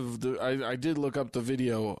one of the. I did look up the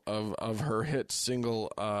video of her hit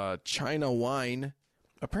single, China Wine.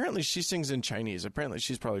 Apparently, she sings in Chinese. Apparently,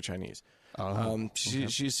 she's probably Chinese.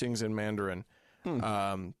 She sings in Mandarin.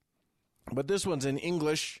 But this one's in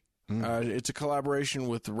English. It's a collaboration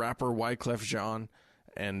with rapper Wyclef Jean,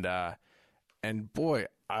 and boy,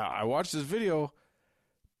 I watched this video.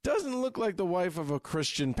 Doesn't look like the wife of a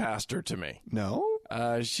Christian pastor to me. No?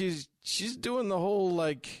 She's doing the whole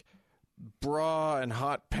like bra and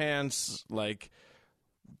hot pants, like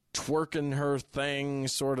twerking her thing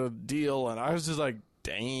sort of deal, and I was just like,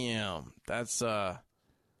 damn, that's not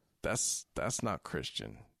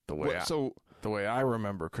Christian the way I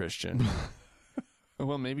remember Christian.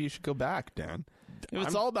 Well, maybe you should go back, Dan.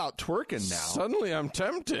 It's all about twerking now. Suddenly I'm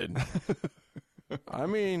tempted. I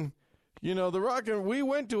mean, you know, we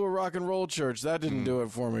went to a rock and roll church. That didn't do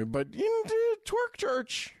it for me, but twerk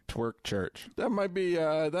church. Twerk church. That might be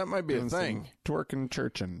a thing. Twerking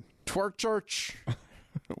churchin'. Twerk church.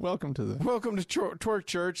 Welcome to twerk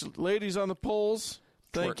church, ladies on the poles.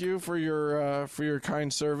 Thank you for your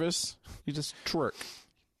kind service. You just twerk.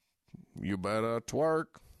 You better twerk.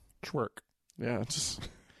 Twerk. Yeah,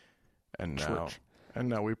 and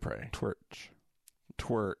now we pray.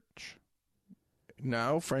 Twerk.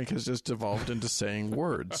 Now Frank has just evolved into saying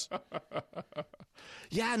words.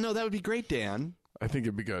 Yeah, no, that would be great, Dan. I think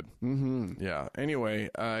it'd be good. Mm-hmm. Yeah. Anyway,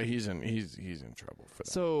 he's in trouble for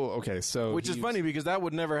that. So which is funny because that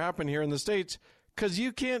would never happen here in the States because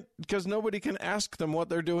nobody can ask them what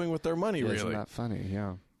they're doing with their money. Really, isn't that funny?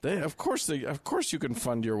 Yeah. Of course you can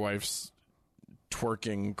fund your wife's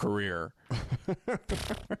twerking career.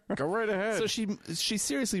 Go right ahead. So she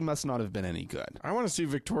seriously must not have been any good. I want to see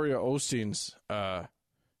Victoria Osteen's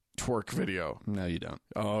twerk video. No, you don't.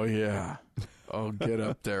 Oh yeah. Oh, get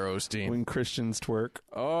up there, Osteen. When Christians twerk.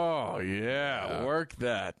 Oh yeah, work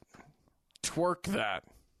that, twerk that.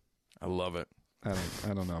 I love it. I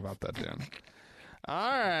don't know about that, Dan. All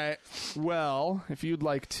right. Well, if you'd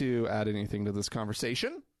like to add anything to this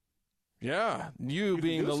conversation. Yeah, you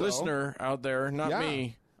being the listener out there, not Yeah.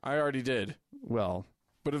 me. I already did. Well,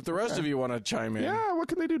 but if the rest of you want to chime in, yeah, what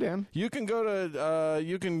can they do, Dan? you can go to,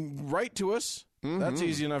 you can write to us. That's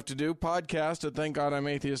easy enough to do. Podcast at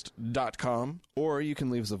thankgodimatheist.com. Or you can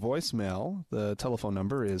leave us a voicemail. The telephone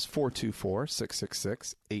number is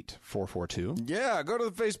 424-666-8442. Yeah, go to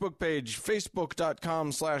the Facebook page,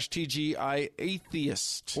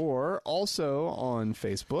 facebook.com/TGIAtheist. Or also on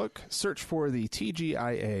Facebook, search for the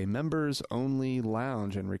TGIA Members Only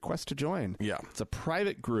Lounge and request to join. Yeah. It's a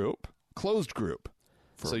private group, closed group.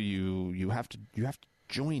 So you have to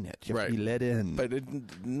join it. You have to be let in. But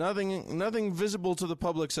nothing visible to the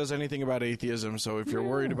public says anything about atheism, so if you're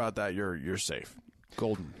worried about that, you're safe.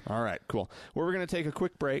 Golden. All right, cool. Well, we're going to take a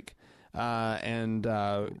quick break and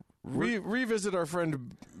revisit our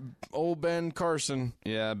friend old Ben Carson.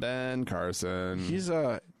 Yeah, Ben Carson. He's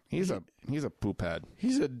a poop head.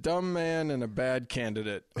 He's a dumb man and a bad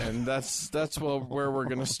candidate, and that's where we're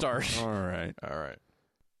going to start. All right.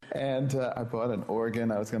 And I bought an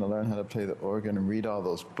organ. I was going to learn how to play the organ and read all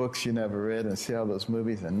those books you never read and see all those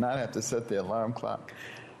movies and not have to set the alarm clock.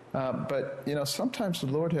 But, sometimes the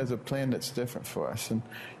Lord has a plan that's different for us. And,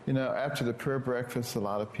 after the prayer breakfast, a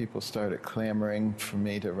lot of people started clamoring for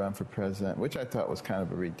me to run for president, which I thought was kind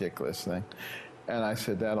of a ridiculous thing. And I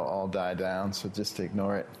said, that'll all die down, so just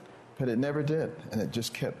ignore it. But it never did, and it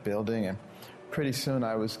just kept building. And pretty soon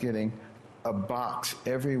I was getting a box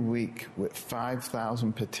every week with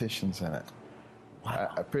 5,000 petitions in it.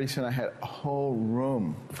 Wow. Pretty soon I had a whole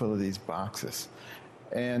room full of these boxes.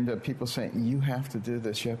 And people saying, you have to do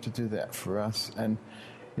this, you have to do that for us. And,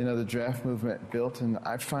 the draft movement built, and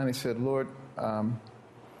I finally said, Lord, I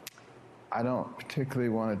don't particularly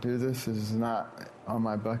want to do this. This is not on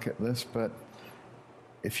my bucket list, but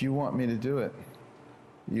if you want me to do it,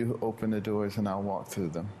 you open the doors and I'll walk through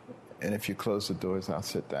them. And if you close the doors, I'll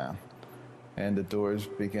sit down. And the doors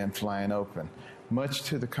began flying open, much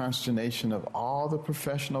to the consternation of all the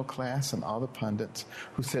professional class and all the pundits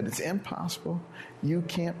who said, it's impossible. You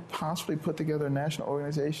can't possibly put together a national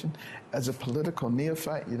organization as a political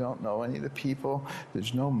neophyte. You don't know any of the people.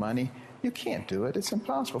 There's no money. You can't do it. It's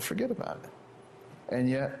impossible. Forget about it. And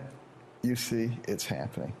yet, you see, it's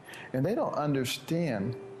happening. And they don't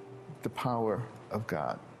understand the power of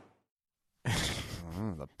God.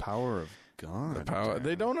 The power of God.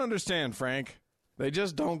 They don't understand, Frank. They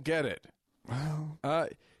just don't get it. Well,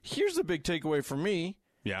 here's the big takeaway for me.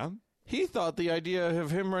 Yeah? He thought the idea of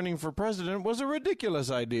him running for president was a ridiculous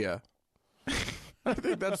idea. I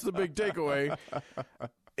think that's the big takeaway.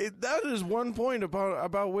 that is one point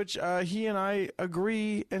about which he and I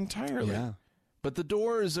agree entirely. Yeah. But the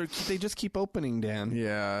doors they just keep opening, Dan.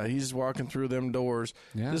 Yeah, he's walking through them doors.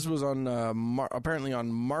 Yeah. This was on apparently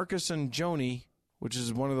on Marcus and Joni, which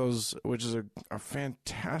is a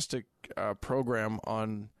fantastic program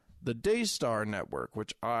on the Daystar Network,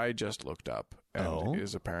 which I just looked up and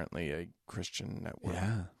is apparently a Christian network.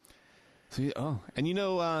 Yeah. See,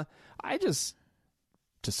 and I just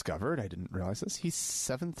discovered, I didn't realize this, he's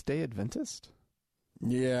Seventh-day Adventist.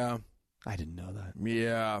 Yeah. I didn't know that.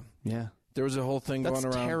 Yeah. Yeah. There was a whole thing That's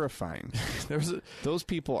going around. Terrifying. There's Those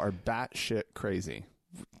people are batshit crazy.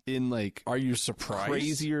 Are you surprised?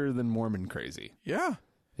 Crazier than Mormon crazy. Yeah.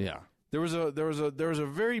 Yeah. There was a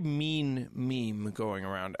very mean meme going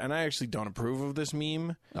around, and I actually don't approve of this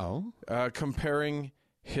meme. Oh? Comparing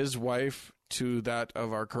his wife to that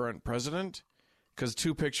of our current president, because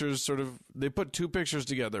they put two pictures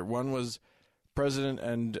together. One was President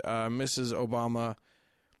and Mrs. Obama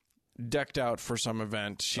decked out for some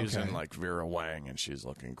event. She's in like Vera Wang, and she's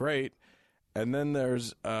looking great. And then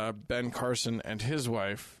there's Ben Carson and his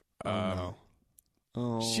wife.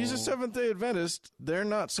 She's a Seventh-day Adventist. They're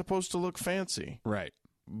not supposed to look fancy, Right.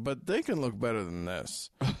 but they can look better than this.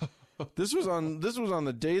 This was on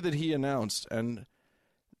the day that he announced, and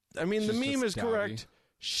I mean the meme is correct.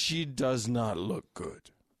 She does not look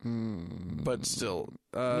good, but still,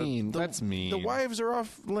 Mean. That's mean. The wives are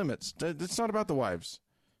off limits. It's not about the wives.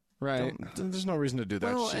 Right. There's no reason to do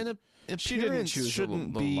that. Well, she didn't choose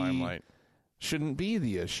shouldn't the be limelight. Shouldn't be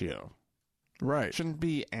the issue. Right. Shouldn't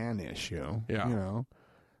be an issue. Yeah. You know,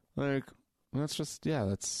 like that's just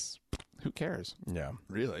that's who cares? Yeah.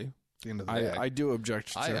 Really. At the end of the day. I do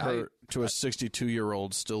object to a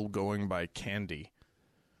 62-year-old still going by Candy.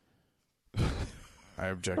 I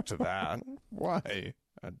object to that. Why?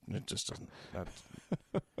 It just doesn't.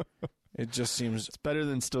 It just seems It's better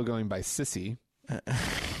than still going by Sissy.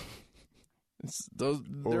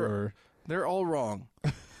 They're all wrong.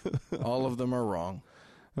 All of them are wrong.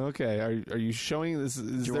 Okay, are you showing this?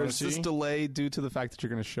 Is there this delay due to the fact that you're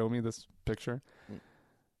going to show me this picture?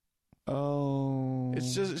 Oh,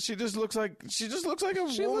 It's just she just looks like a she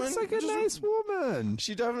woman. looks like a nice woman.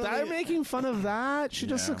 She definitely. They're making fun of that. She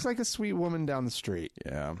just Yeah. looks like a sweet woman down the street.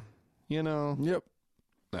 Yeah. You know. Yep.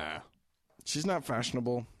 Nah. She's not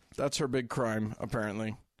fashionable. That's her big crime,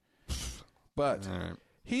 apparently. But All right.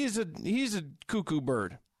 he's a cuckoo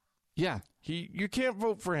bird. Yeah. You can't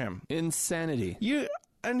vote for him. Insanity.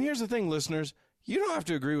 And here's the thing, listeners. You don't have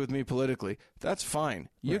to agree with me politically. That's fine.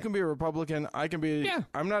 You can be a Republican. I can be. Yeah.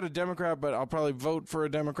 I'm not a Democrat, but I'll probably vote for a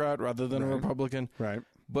Democrat rather than a Republican. Right.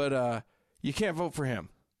 But you can't vote for him.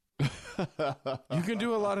 You can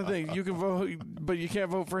do a lot of things. You can vote, but you can't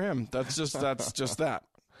vote for him. That's just that.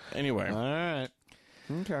 Anyway. All right.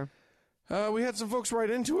 Okay. We had some folks write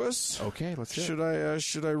into us. Okay. Let's do it.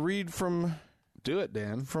 Should I read from Do it,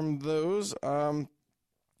 Dan. those? Let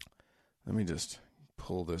me just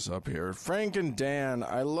pull this up here. Frank and Dan,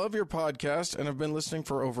 I love your podcast and have been listening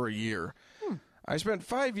for over a year. I spent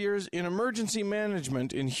 5 years in emergency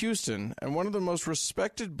management in Houston, and one of the most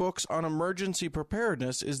respected books on emergency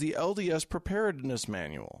preparedness is the LDS Preparedness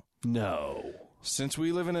Manual. No. Since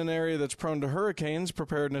we live in an area that's prone to hurricanes,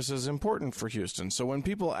 preparedness is important for Houston. So when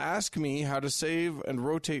people ask me how to save and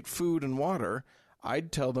rotate food and water,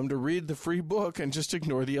 I'd tell them to read the free book and just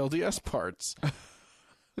ignore the LDS parts.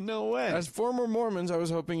 No way. As former Mormons, I was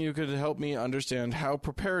hoping you could help me understand how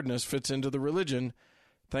preparedness fits into the religion.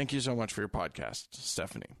 Thank you so much for your podcast,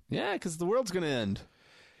 Stephanie. Yeah, because the world's going to end.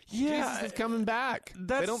 Jesus is coming back.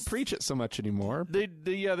 They don't preach it so much anymore. They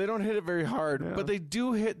don't hit it very hard, but they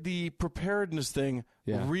do hit the preparedness thing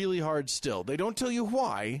really hard still. They don't tell you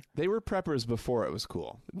why. They were preppers before it was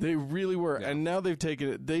cool. They really were, and now they've taken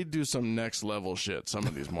it. They do some next level shit, some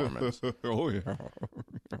of these Mormons. Oh, yeah.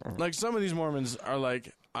 Like, some of these Mormons are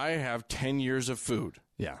like, I have 10 years of food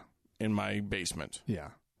Yeah. in my basement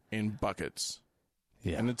Yeah. in buckets.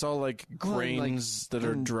 Yeah. And it's all like grains that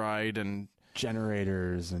are dried and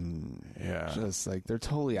generators and just like they're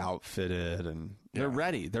totally outfitted and they're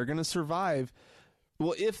ready. They're going to survive.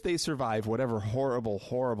 Well, if they survive whatever horrible,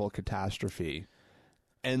 horrible catastrophe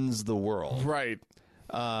ends the world, right?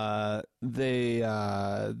 They're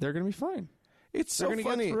going to be fine. It's so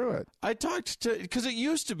funny. Get through it. I talked to, because it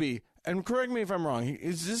used to be, and correct me if I'm wrong.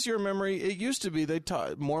 Is this your memory? It used to be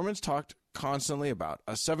Mormons talked constantly about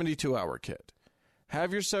a 72-hour kit.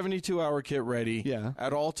 Have your 72-hour kit ready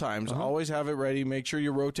at all times. Always have it ready. Make sure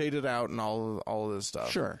you rotate it out and all of this stuff.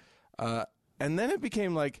 Sure. And then it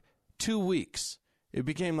became like 2 weeks. It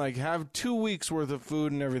became like have 2 weeks worth of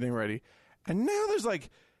food and everything ready. And now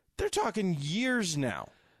they're talking years now.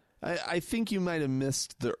 I think you might have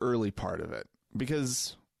missed the early part of it,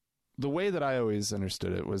 because the way that I always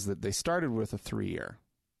understood it was that they started with a 3-year.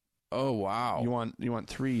 Oh, wow. You want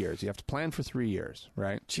 3 years. You have to plan for 3 years,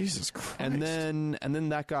 right? Jesus Christ. And then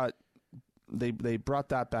that got they brought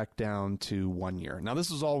that back down to 1 year. Now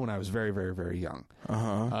this was all when I was very, very, very young.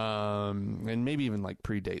 And maybe even like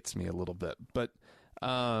predates me a little bit. But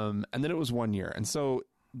and then it was 1 year. And so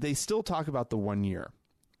they still talk about the 1 year,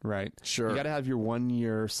 right? Sure. You got to have your 1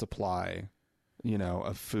 year supply,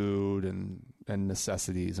 of food and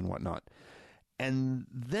necessities and whatnot. And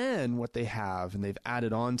then what they have, and they've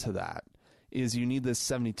added on to that, is you need this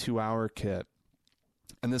 72-hour kit.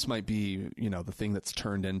 And this might be, the thing that's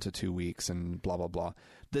turned into 2 weeks and blah, blah, blah.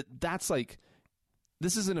 That's like,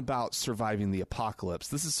 this isn't about surviving the apocalypse.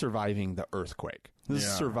 This is surviving the earthquake. This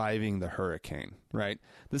is surviving the hurricane, right?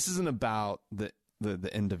 This isn't about the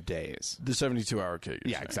end of days. The 72-hour kit.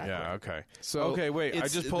 Yeah, exactly. Yeah, okay. So okay, wait, I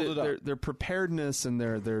just pulled it up. Their preparedness and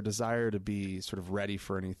their desire to be sort of ready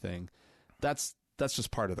for anything, that's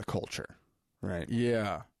just part of the culture, right?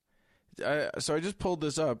 Yeah. So I just pulled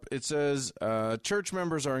this up. It says church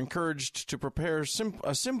members are encouraged to prepare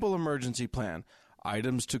a simple emergency plan.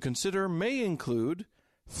 Items to consider may include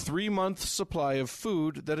 3-month supply of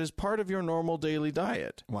food that is part of your normal daily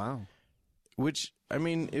diet. Wow. Which, I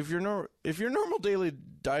mean, if your normal daily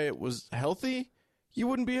diet was healthy, you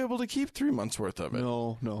wouldn't be able to keep 3 months worth of it.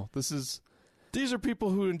 No. These are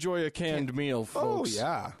people who enjoy a canned meal, folks. Oh,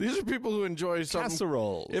 yeah. These are people who enjoy something.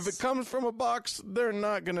 Casseroles. If it comes from a box, they're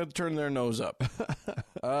not going to turn their nose up.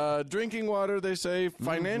 Drinking water, they say.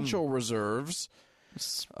 Financial reserves.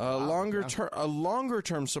 A longer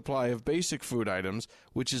term supply of basic food items,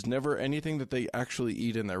 which is never anything that they actually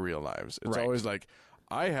eat in their real lives. It's always like,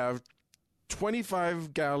 I have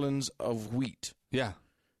 25 gallons of wheat. Yeah.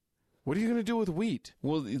 What are you going to do with wheat?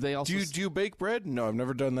 Well, they also do you bake bread? No, I've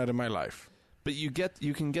never done that in my life. But you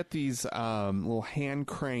can get these little hand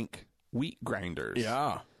crank wheat grinders.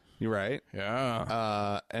 Yeah. You're right.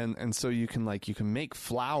 Yeah. And so you can make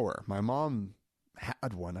flour. My mom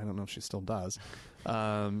had one. I don't know if she still does.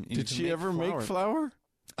 Did she ever make flour?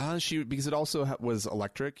 Because it also was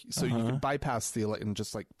electric, so you could bypass the and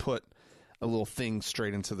just put a little thing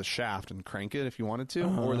straight into the shaft and crank it if you wanted to,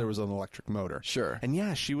 or there was an electric motor. Sure. And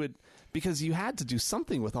yeah, she would, because you had to do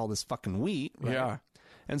something with all this fucking wheat. Right? Yeah.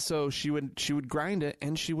 And so she would grind it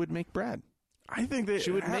and she would make bread. I think that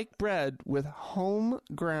she would make bread with home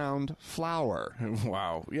ground flour.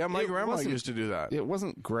 Wow. Yeah, my grandma used to do that. It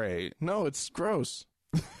wasn't great. No, it's gross.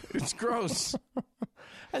 It's gross.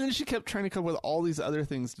 And then she kept trying to come up with all these other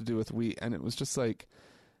things to do with wheat, and it was just like,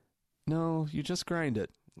 no, you just grind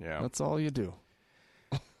it. Yeah. That's all you do.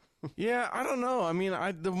 Yeah, I don't know. I mean,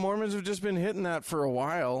 the Mormons have just been hitting that for a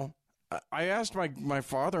while. I asked my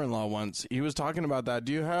father-in-law once. He was talking about that.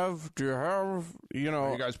 Do you have Are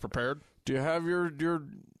you guys prepared? Do you have your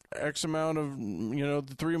X amount of,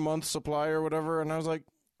 the 3-month supply or whatever? And I was like,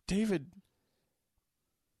 David,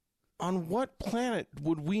 on what planet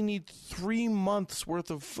would we need 3 months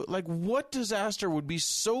worth of food? Like, what disaster would be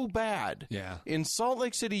so bad in Salt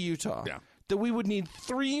Lake City, Utah, that we would need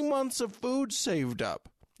 3 months of food saved up?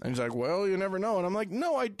 And he's like, well, you never know. And I'm like,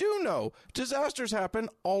 no, I do know. Disasters happen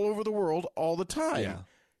all over the world all the time. Yeah.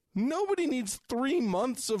 Nobody needs 3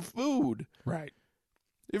 months of food. Right.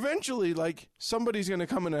 Eventually, somebody's going to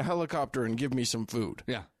come in a helicopter and give me some food.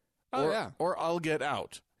 Yeah. Or I'll get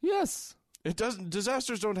out. Yes.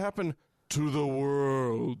 Disasters don't happen to the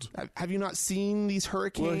world. Have you not seen these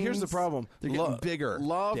hurricanes? Well, here's the problem. They're getting bigger,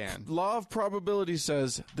 Law of probability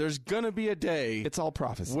says there's going to be a day. It's all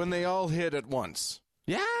prophecy. When they all hit at once.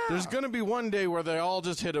 Yeah. There's going to be one day where they all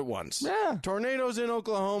just hit at once. Yeah. Tornadoes in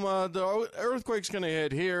Oklahoma. The earthquake's going to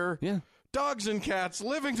hit here. Yeah. Dogs and cats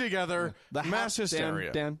living together. The mass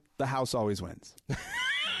hysteria. Dan, the house always wins.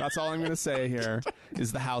 That's all I'm going to say here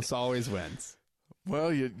is the house always wins.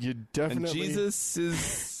 Well, you definitely... And Jesus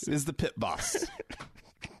is the pit boss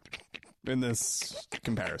in this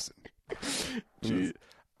comparison.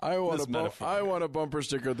 I want a bumper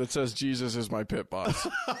sticker that says Jesus is my pit boss.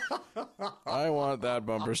 I want that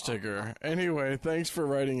bumper sticker. Anyway, thanks for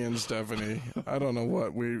writing in, Stephanie. I don't know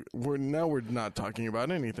what we're not talking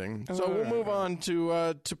about anything. So we'll move on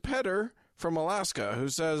to Petter from Alaska, who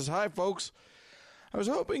says, "Hi folks. I was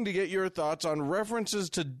hoping to get your thoughts on references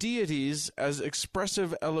to deities as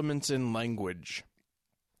expressive elements in language.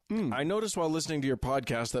 I noticed while listening to your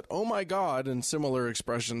podcast that "oh my God" and similar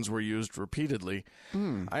expressions were used repeatedly.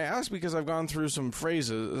 I ask because I've gone through some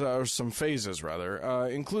phases,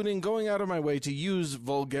 including going out of my way to use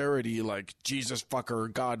vulgarity like Jesus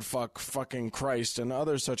fucker, God fuck, fucking Christ, and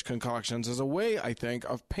other such concoctions as a way, I think,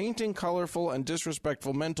 of painting colorful and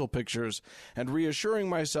disrespectful mental pictures and reassuring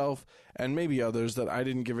myself and maybe others that I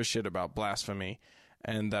didn't give a shit about blasphemy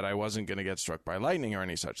and that I wasn't going to get struck by lightning or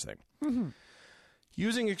any such thing.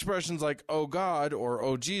 Using expressions like "oh God" or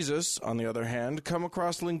 "oh Jesus," on the other hand, come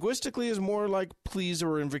across linguistically as more like pleas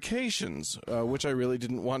or invocations, which I really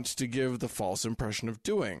didn't want to give the false impression of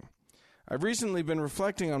doing. I've recently been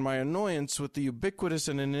reflecting on my annoyance with the ubiquitous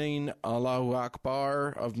and inane Allahu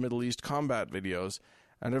Akbar of Middle East combat videos,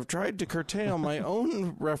 and have tried to curtail my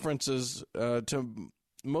own references to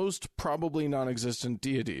most probably non-existent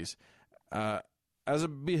deities. As a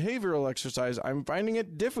behavioral exercise, I'm finding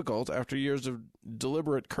it difficult after years of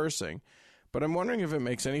deliberate cursing, but I'm wondering if it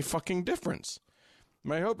makes any fucking difference.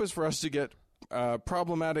 My hope is for us to get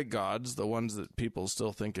problematic gods, the ones that people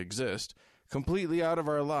still think exist, completely out of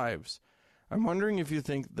our lives. I'm wondering if you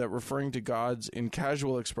think that referring to gods in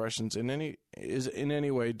casual expressions is in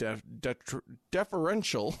any way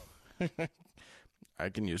deferential. I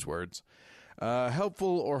can use words.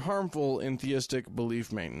 Helpful or harmful in theistic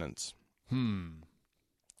belief maintenance.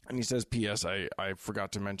 And he says, P.S. I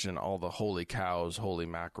forgot to mention all the holy cows, holy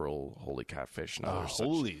mackerel, holy catfish, and other such.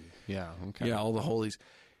 Holy. Yeah, okay. Yeah, all the holies.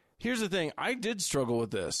 Here's the thing. I did struggle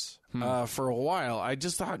with this for a while. I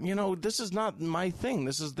just thought, this is not my thing.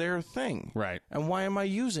 This is their thing. Right. And why am I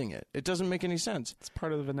using it? It doesn't make any sense. It's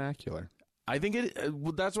part of the vernacular. I think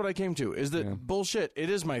that's what I came to, is that bullshit, it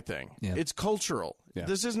is my thing. Yeah. It's cultural. Yeah.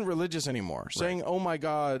 This isn't religious anymore. Right. Saying, "oh my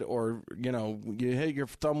God," or, you hit your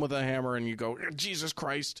thumb with a hammer and you go, "Jesus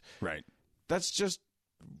Christ." Right. That's just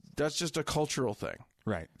a cultural thing.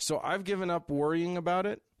 Right. So I've given up worrying about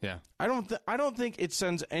it. Yeah. I don't think it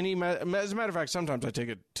sends any, as a matter of fact, sometimes I take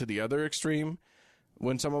it to the other extreme.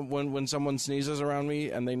 When someone sneezes around me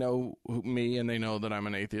and they know me and they know that I'm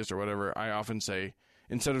an atheist or whatever, I often say,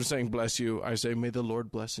 instead of saying "bless you," I say, "may the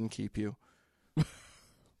Lord bless and keep you."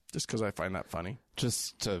 Just because I find that funny.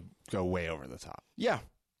 Just to go way over the top. Yeah.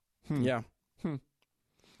 Yeah.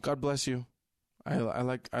 God bless you. I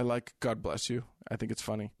like God bless you. I think it's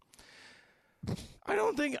funny. I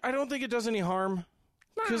don't think it does any harm.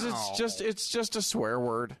 Because it's just a swear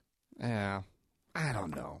word. Yeah. I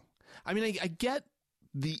don't know. I mean, I get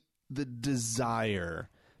the desire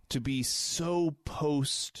to be so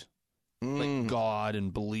post like God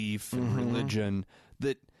and belief and religion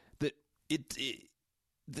that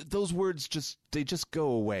those words just go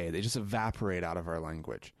away. They just evaporate out of our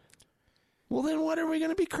language. Well, then what are we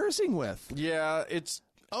going to be cursing with? Yeah,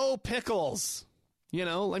 pickles.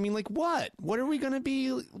 I mean, like what? What are we going to be?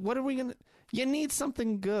 You need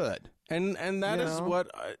something good. And that is what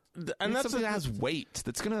and that's something that has weight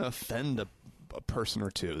that's going to offend a person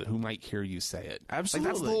or two who might hear you say it. Absolutely.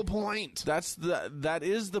 Like, that's the whole point. That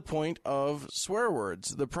is the point of swear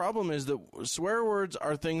words. The problem is that swear words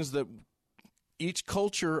are things that each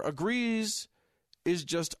culture agrees is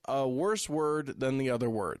just a worse word than the other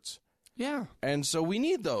words. Yeah. And so we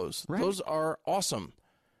need those. Right. Those are awesome.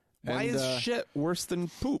 Why is shit worse than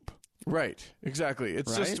poop? Right. Exactly.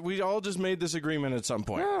 It's just we all just made this agreement at some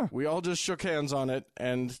point. Yeah. We all just shook hands on it,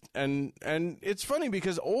 and it's funny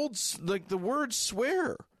because the word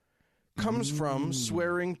swear comes from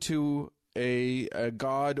swearing to a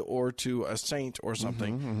god or to a saint or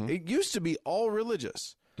something. It used to be all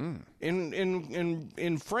religious.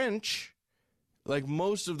 In French, like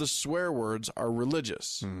most of the swear words are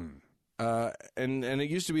religious. And it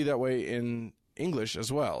used to be that way in English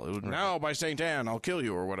as well. It was, "Now by Saint Anne, I'll kill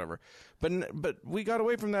you," or whatever. But we got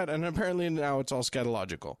away from that, and apparently now it's all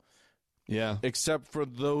scatological. Yeah. Except for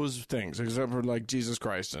those things, except for like Jesus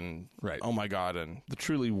Christ and "oh my God" and the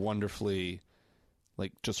truly wonderfully,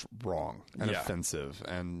 like, just wrong and offensive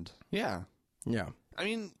and yeah. I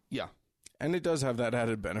mean, yeah. And it does have that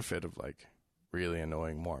added benefit of like really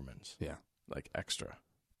annoying Mormons. Yeah. Like extra.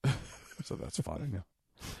 So that's fun. I know.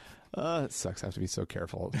 It sucks. I have to be so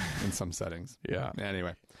careful in some settings. Yeah.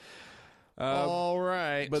 Anyway. All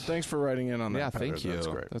right. But thanks for writing in on that. Yeah, thank you. That's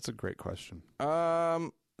great. That's a great question.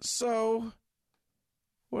 So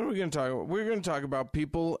what are we going to talk about? We're going to talk about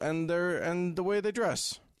people and the way they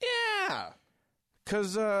dress. Yeah.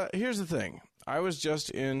 Because here's the thing. I was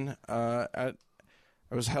just I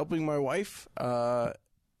was helping my wife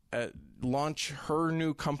launch her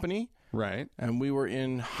new company. Right. And we were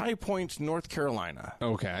in High Point, North Carolina.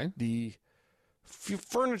 Okay. The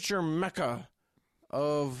furniture mecca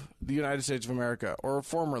of the United States of America, or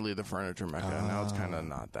formerly the furniture mecca. Now it's kind of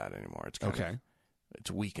not that anymore. It's kind of, it's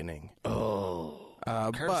weakening. Oh,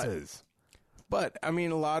 curses. But I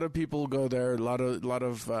mean, a lot of people go there. A lot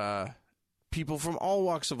of people from all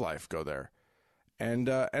walks of life go there, and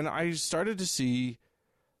I started to see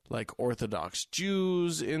like Orthodox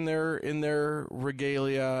Jews in their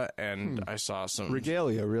regalia, and I saw some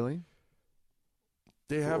regalia. Really?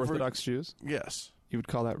 They have Orthodox Jews. Yes, you would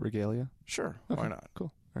call that regalia. Sure, okay. Why not?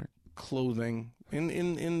 Cool. All right. Clothing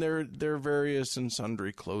in their various and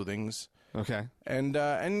sundry clothings. Okay. And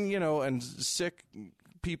and sick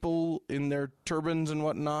people in their turbans and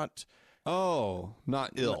whatnot. Oh,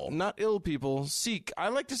 not ill. Not ill people. Sikh. I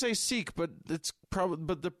like to say Sikh, but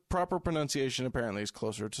but the proper pronunciation apparently is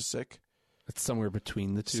closer to sick. It's somewhere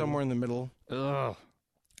between the two. Somewhere in the middle. Ugh.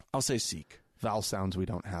 I'll say Sikh. Vowel sounds we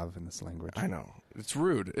don't have in this language. I know. It's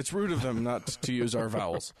rude. It's rude of them not to use our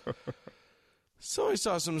vowels. So I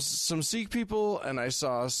saw some Sikh people, and I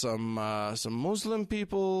saw some Muslim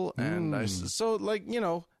people, and and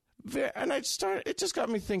it just got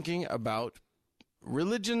me thinking about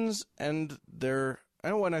religions and their.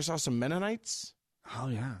 And I saw some Mennonites. Oh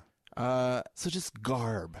yeah. So just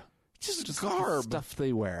garb, just garb, stuff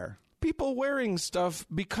they wear. People wearing stuff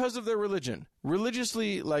because of their religion,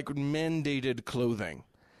 religiously like mandated clothing,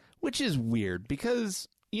 which is weird because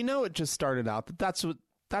it just started out that's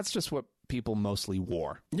just what people mostly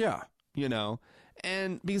wore. Yeah.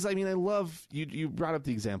 And because I love you brought up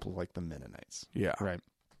the example of like the Mennonites. Yeah. Right.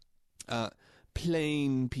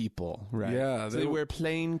 Plain people, right? Yeah. So they wear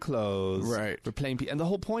plain clothes. Right. For plain people. And the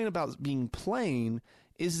whole point about being plain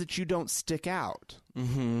is that you don't stick out.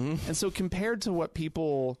 Mm-hmm. And so compared to what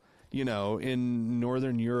people, in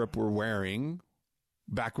Northern Europe were wearing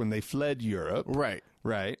back when they fled Europe. Right.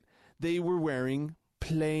 Right. They were wearing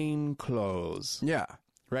plain clothes. Yeah.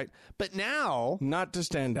 Right. But now. Not to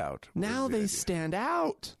stand out. Now they stand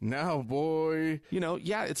out. Now, boy.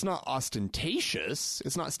 It's not ostentatious.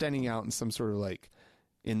 It's not standing out in some sort of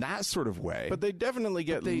in that sort of way. But they definitely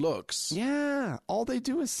get looks. Yeah. All they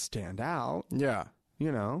do is stand out. Yeah.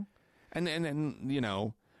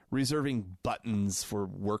 And reserving buttons for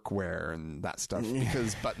workwear and that stuff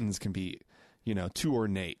because buttons can be, too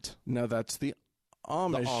ornate. No, that's the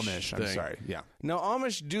Amish. The Amish, thing. I'm sorry. Yeah. Now,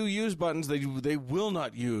 Amish do use buttons. They will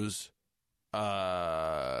not use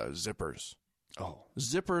zippers. Oh.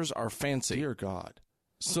 Zippers are fancy. Dear God.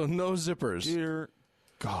 So no zippers. Dear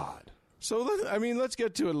God. So, let's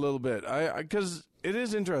get to it a little bit. Because it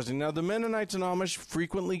is interesting. Now, the Mennonites and Amish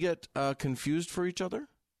frequently get confused for each other.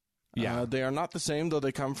 Yeah. They are not the same, though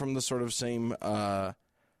they come from the sort of same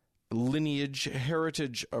lineage,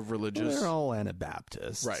 heritage of religious. Well, they're all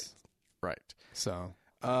Anabaptists. Right. So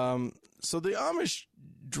the Amish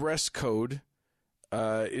dress code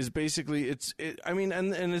is basically and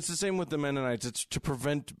it's the same with the Mennonites. It's to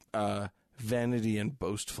prevent vanity and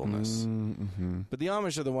boastfulness. Mm-hmm. But the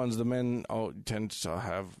Amish are the ones. The men tend to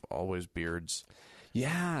have always beards.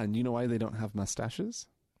 Yeah, and you know why they don't have mustaches?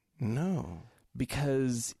 No,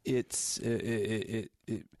 because it's the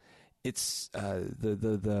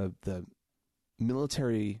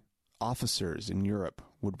military officers in Europe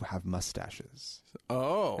would have mustaches.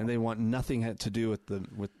 Oh, and they want nothing to do with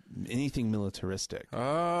anything militaristic.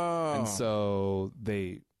 Oh, and so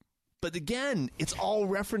they. But again, it's all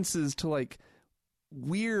references to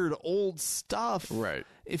weird old stuff. Right.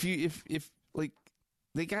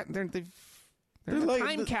 They're a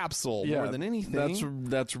time capsule more than anything.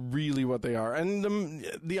 That's really what they are. And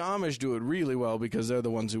the Amish do it really well because they're the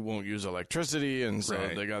ones who won't use electricity, and so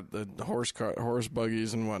they got the horse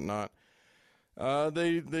buggies and whatnot.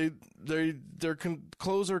 Their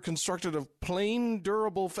clothes are constructed of plain,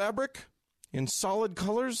 durable fabric in solid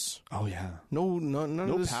colors. Oh yeah. None no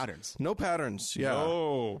of this, patterns. No patterns. Yeah.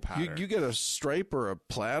 No patterns. You get a stripe or a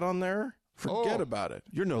plaid on there. Forget about it.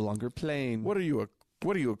 You're no longer plain. What are you a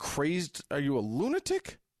crazed? Are you a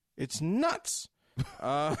lunatic? It's nuts.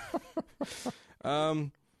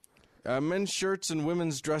 Men's shirts and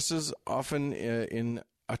women's dresses often in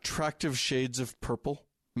attractive shades of purple.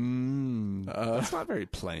 That's not very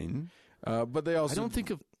plain. But they also I don't think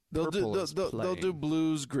of they'll purple they'll do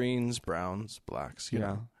blues, greens, browns, blacks. You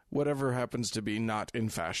know, whatever happens to be not in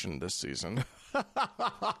fashion this season.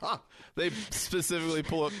 They specifically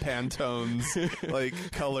pull up Pantone's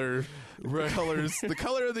colors, the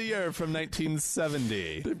color of the year from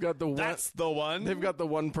 1970. They've got That's the one. They've got the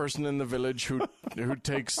one person in the village who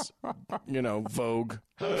takes Vogue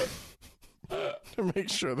to make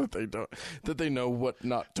sure that they know what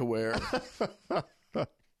not to wear.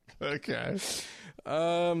 Okay.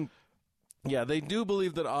 Yeah, they do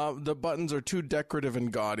believe that the buttons are too decorative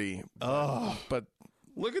and gaudy. But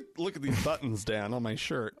Look at these buttons, Dan, on my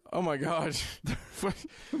shirt. Oh my God!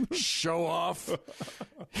 Show off.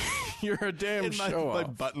 You're a damn show My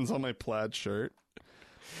off. buttons on my plaid shirt.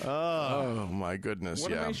 Oh my goodness!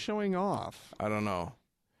 What yeah, am I showing off? I don't know.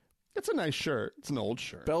 It's a nice shirt. It's an old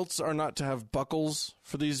shirt. Belts are not to have buckles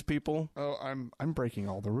for these people. Oh, I'm breaking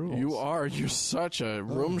all the rules. You are. You're such a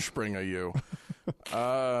Rumspringer, you.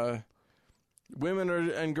 Women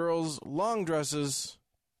and girls, long dresses,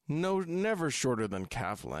 never shorter than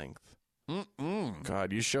calf length.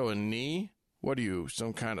 God, you show a knee? What are you,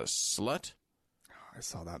 some kind of slut? I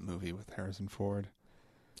saw that movie with Harrison Ford.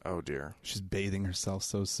 Oh, dear. She's bathing herself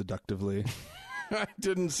so seductively. I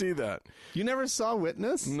didn't see that. You never saw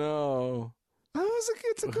Witness? No.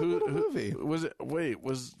 It's a good little movie. Was it? Wait,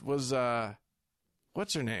 was what's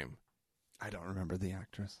her name? I don't remember the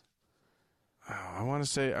actress. Oh,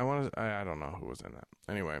 I don't know who was in that.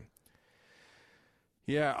 Anyway.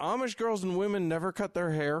 Yeah, Amish girls and women never cut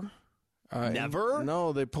their hair. Never?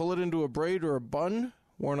 No, they pull it into a braid or a bun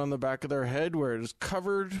worn on the back of their head where it is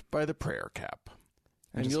covered by the prayer cap.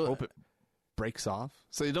 And just hope it breaks off.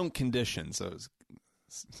 So you don't condition, so it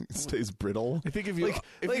stays brittle. I think if you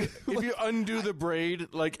if you undo the braid,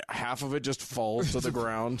 like half of it just falls to the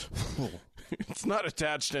ground. It's not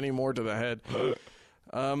attached anymore to the head.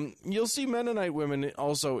 You'll see Mennonite women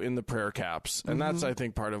also in the prayer caps, and that's, I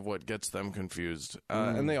think, part of what gets them confused.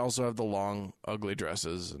 And they also have the long, ugly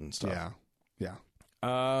dresses and stuff. Yeah.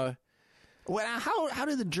 Well, how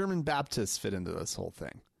do the German Baptists fit into this whole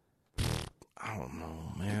thing? I don't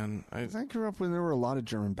know, man. I grew up when there were a lot of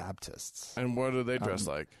German Baptists. And what do they dress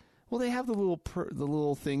like? Well, they have the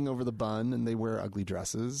little thing over the bun, and they wear ugly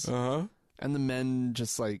dresses. Uh-huh. And the men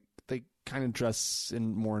just they kind of dress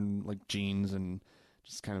more in like jeans and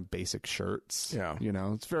just kind of basic shirts. Yeah.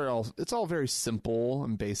 It's all very simple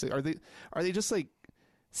and basic. Are they just like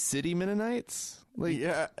city Mennonites? Like,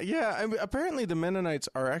 yeah. I mean, apparently, the Mennonites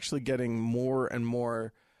are actually getting more and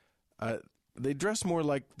more. They dress more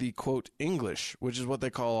like the quote English, which is what they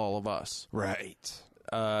call all of us. right.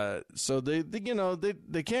 So they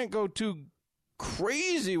can't go too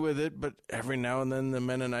crazy with it, but every now and then the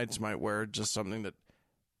Mennonites might wear just something that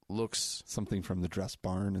looks Something from the dress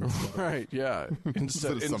barn instead right. Yeah,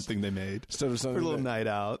 instead of something they made instead of for something a little night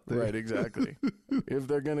out. Right, exactly. If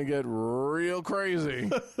they're gonna get real crazy,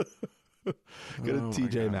 Go to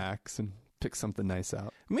TJ Maxx and pick something nice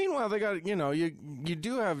out. Meanwhile, they got you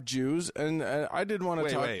do have Jews, and I did want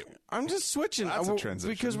to talk. Wait. I'm just switching. That's a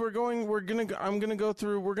transition. because we're gonna go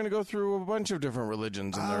through a bunch of different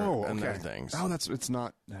religions and their things. Oh, it's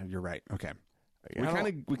not. You're right. Okay.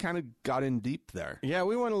 I We kind of got in deep there. Yeah,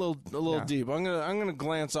 we went a little Yeah. deep. I'm gonna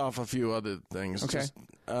glance off a few other things. Okay.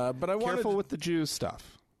 But I wanted. Careful with the Jew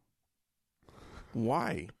stuff.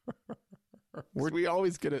 Why? We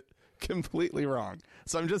always get it completely wrong.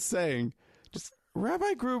 So I'm just saying.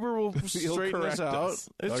 Rabbi Gruber will straighten us correct out. us.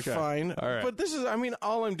 It's Okay. fine. All right. But this is,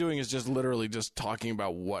 all I'm doing is just literally just talking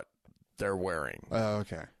about what they're wearing.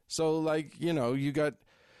 Okay. So, you've got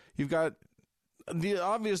the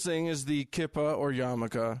obvious thing is the kippah or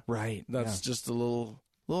yarmulke. Right. That's just a little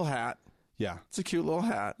hat. Yeah. It's a cute little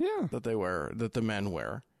hat. Yeah. That they wear, that the men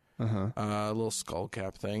wear. A little skull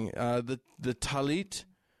cap thing. The talit,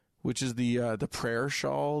 which is the prayer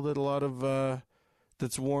shawl that a lot of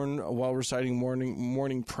that's worn while reciting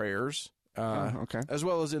morning prayers. Okay. As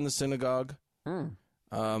well as in the synagogue. There's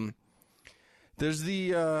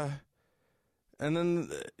the and then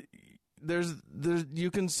there's you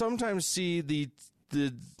can sometimes see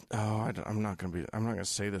I'm not gonna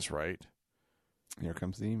say this right. Here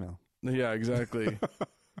comes the email. Yeah, exactly.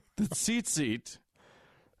 The tzitzit.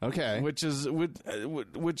 Okay. Which is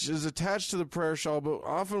attached to the prayer shawl, but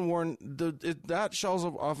often worn. That shawl's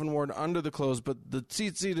often worn under the clothes, but the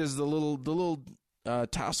tzitzit is the little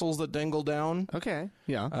tassels that dangle down. Okay.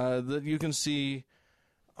 Yeah. That you can see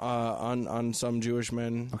on some Jewish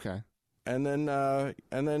men. Okay. And then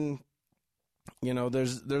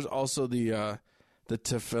there's also the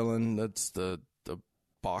tefillin. That's the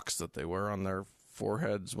box that they wear on their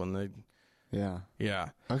foreheads when they. Yeah.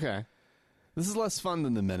 Okay. This is less fun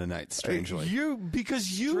than the Mennonites, strangely.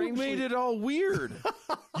 Because you made it all weird.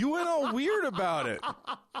 You went all weird about it.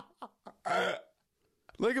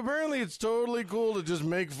 Like, apparently it's totally cool to just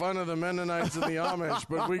make fun of the Mennonites and the Amish,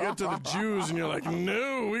 but we get to the Jews and you're like,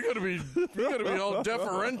 no, we gotta be all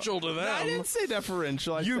deferential to them. I didn't say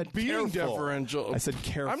deferential. I said being careful. deferential. I said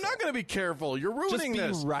careful. I'm not gonna be careful. You're ruining Just be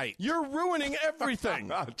this. right. You're ruining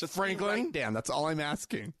everything. Just Franklin. be right, Dan. That's all I'm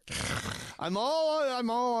asking. I'm all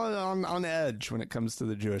on edge when it comes to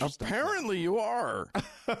the Jewish stuff. Apparently you are.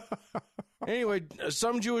 Anyway,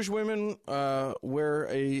 some Jewish women wear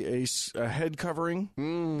a head covering.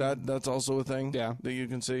 That's also a thing. Yeah. That you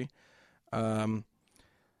can see. A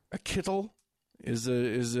kittel is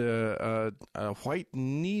a white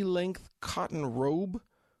knee-length cotton robe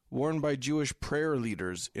worn by Jewish prayer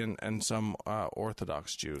leaders and some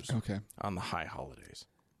Orthodox Jews. Okay. On the high holidays.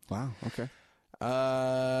 Wow. Okay.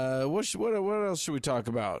 What else should we talk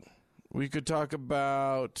about? We could talk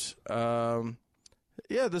about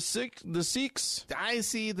the Sikhs. I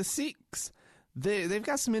see the Sikhs. They've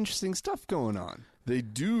got some interesting stuff going on. They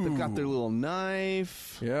do. They've got their little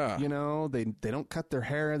knife. Yeah. You know, they don't cut their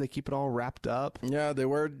hair. They keep it all wrapped up. Yeah,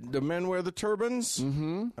 the men wear the turbans.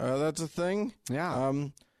 Mm-hmm. That's a thing. Yeah.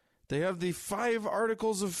 They have the 5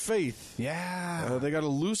 articles of faith. Yeah. They got a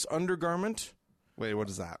loose undergarment. Wait, what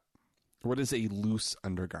is that? What is a loose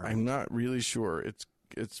undergarment? I'm not really sure.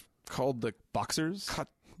 It's called the Boxers?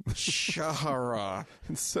 Shahara.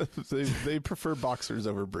 So they prefer boxers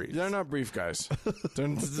over briefs. They're not brief guys.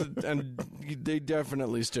 And they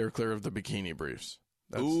definitely steer clear of the bikini briefs.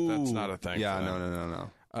 That's not a thing. Yeah, for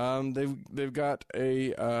them. no. They've got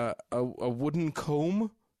a wooden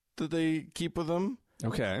comb that they keep with them.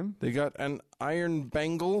 Okay. They got an iron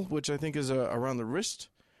bangle, which I think is around the wrist.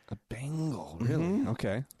 A bangle, really?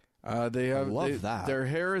 Okay. They have love that. Their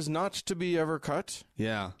hair is not to be ever cut.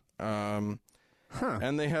 Yeah. And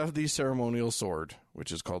they have the ceremonial sword,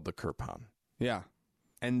 which is called the kirpan. Yeah.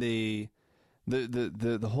 And the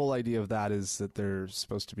whole idea of that is that they're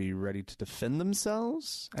supposed to be ready to defend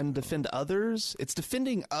themselves and defend others. It's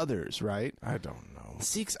defending others, right? I don't know.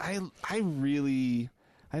 Sikhs, I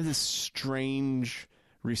have this strange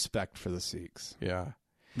respect for the Sikhs. Yeah.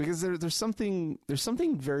 Because there's something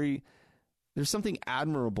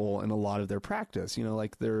admirable in a lot of their practice. You know,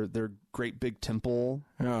 like their great big temple,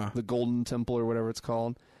 the Golden Temple or whatever it's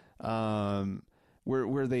called,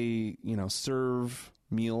 where they, you know, serve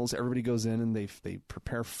meals. Everybody goes in and they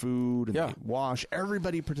prepare food and they wash.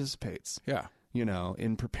 Everybody participates. Yeah. You know,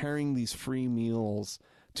 in preparing these free meals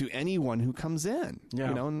to anyone who comes in. Yeah.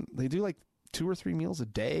 You know, and they do like 2 or 3 meals a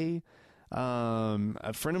day.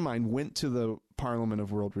 A friend of mine went to the Parliament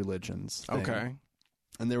of World Religions thing, Okay.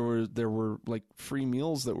 and there were like free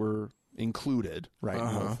meals that were included, right, in the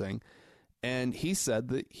whole thing. And he said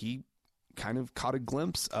that he kind of caught a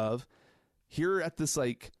glimpse of here at this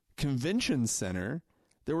like convention center,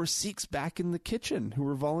 there were Sikhs back in the kitchen who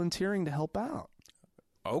were volunteering to help out.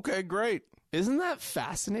 Okay, great. Isn't that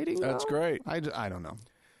fascinating? That's though? great. I don't know.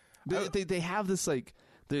 They have this like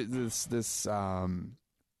this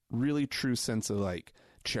really true sense of like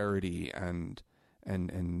charity and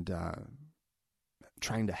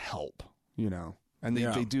trying to help, you know, and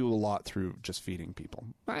they do a lot through just feeding people.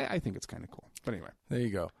 I think it's kind of cool. But anyway, There you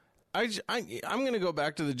go. I'm going to go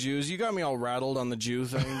back to the Jews. You got me all rattled on the Jew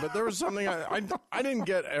thing, but there was something I didn't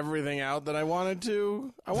get everything out that I wanted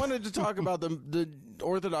to. I wanted to talk about the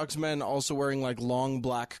Orthodox men also wearing like long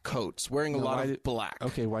black coats, wearing a lot of black.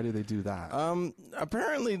 Okay, why do they do that?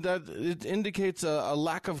 Apparently that it indicates a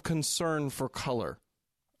lack of concern for color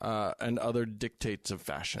and other dictates of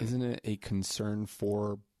fashion. Isn't it a concern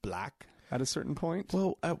for black at a certain point?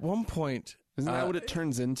 Well, at one point... Isn't that what it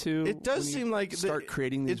turns into? It does seem like start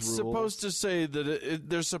creating these it's rules. supposed to say that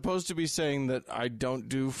they're supposed to be saying that I don't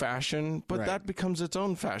do fashion, but Right. that becomes its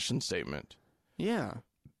own fashion statement. Yeah.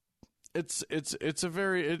 It's a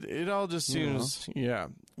very it all just seems yeah.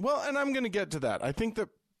 Well, and I'm going to get to that. I think that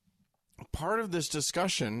part of this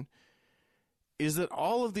discussion is that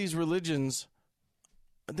all of these religions,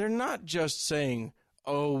 they're not just saying,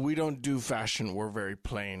 "Oh, we don't do fashion. We're very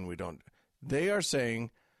plain. We don't." They are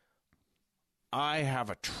saying, I have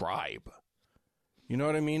a tribe. You know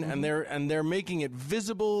what I mean? Mm-hmm. And they're making it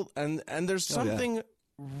visible, and there's something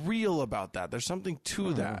real about that. There's something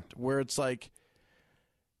to that where it's like,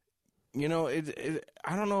 you know,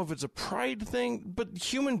 I don't know if it's a pride thing, but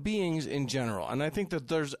human beings in general, and I think that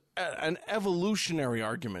there's an evolutionary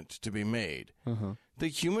argument to be made that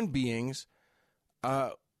human beings,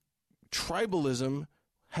 tribalism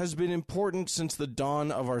has been important since the dawn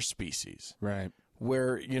of our species. Right.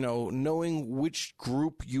 Where, you know, knowing which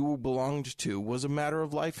group you belonged to was a matter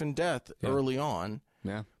of life and death early on.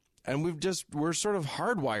 Yeah. And we're sort of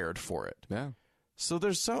hardwired for it. Yeah. So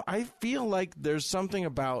I feel like there's something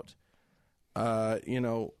about, you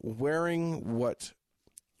know, wearing what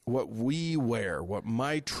we wear, what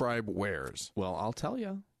my tribe wears. Well, I'll tell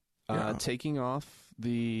you. Taking off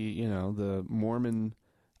the Mormon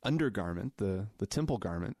undergarment, the temple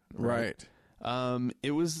garment. Right.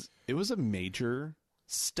 It was a major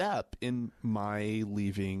step in my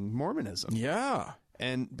leaving Mormonism. Yeah.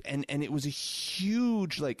 And it was a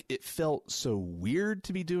huge, like, it felt so weird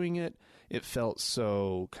to be doing it. It felt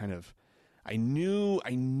so kind of, I knew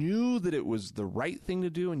that it was the right thing to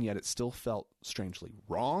do, and yet it still felt strangely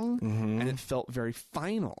wrong. And it felt very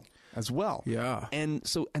final as well. Yeah. And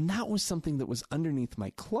that was something that was underneath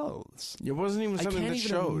my clothes. It wasn't even something I that can't even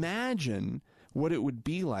showed. imagine what it would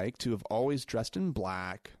be like to have always dressed in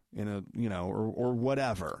black in a, or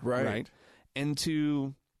whatever. Right. And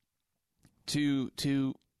to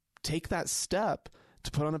take that step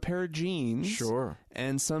to put on a pair of jeans. Sure.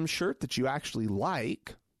 And some shirt that you actually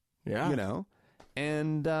like. Yeah.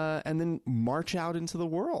 And then march out into the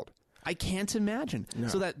world. I can't imagine. No.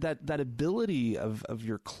 So that ability of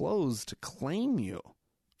your clothes to claim you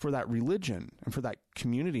for that religion and for that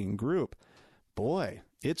community and group, boy,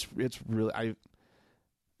 it's really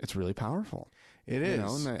powerful. It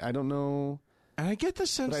is. And I don't know. And I get the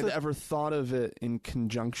sense I'd that ever thought of it in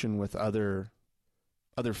conjunction with other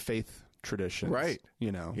faith traditions. Right.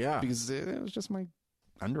 Yeah. Because it was just my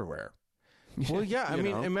underwear. Well, yeah, I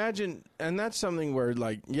mean, know? imagine, and that's something where,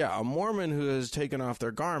 like, yeah, a Mormon who has taken off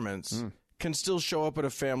their garments can still show up at a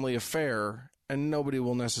family affair, and nobody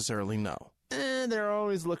will necessarily know. They're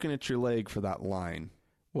always looking at your leg for that line.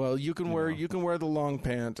 Well, you can wear the long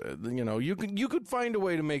pant. You could find a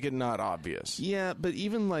way to make it not obvious. Yeah, but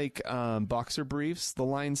even like boxer briefs, the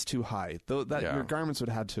line's too high. Your garments would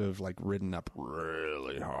have had to have like ridden up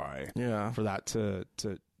really high. Yeah. For that to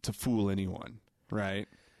fool anyone, right?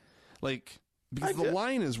 Like, because the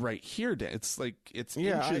line is right here. It's like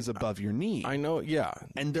inches above your knee. I know. Yeah,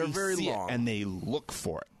 and they're very see long, and they look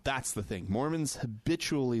for it. That's the thing. Mormons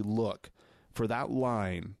habitually look for that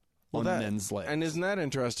line on men's legs. And isn't that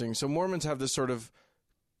interesting? So Mormons have this sort of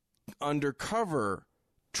undercover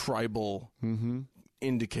tribal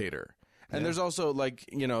indicator. And there's also, like,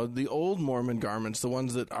 the old Mormon garments, the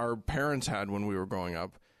ones that our parents had when we were growing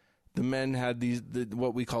up. The men had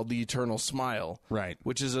what we call the eternal smile, right?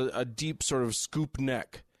 Which is a deep sort of scoop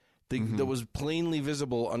neck that was plainly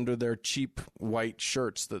visible under their cheap white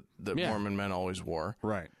shirts that Mormon men always wore,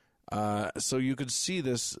 right? So you could see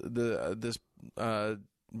this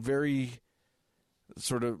very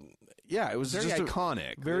sort of it was very just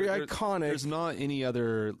iconic, very iconic. There's not any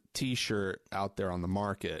other T-shirt out there on the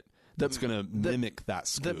market that's going to mimic that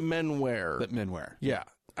scoop that men wear. Yeah.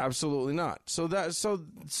 Absolutely not. So there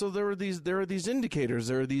are these indicators.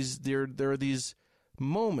 There are these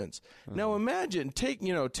moments. Now imagine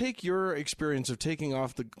take your experience of taking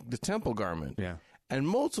off the temple garment, and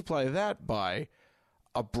multiply that by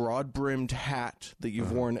a broad brimmed hat that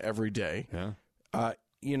you've worn every day. Yeah.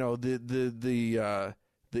 The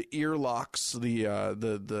earlocks.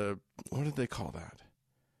 The what did they call that?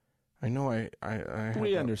 I know I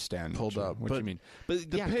we understand pulled up what you mean, but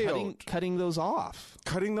the cutting those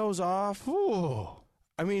off. Ooh.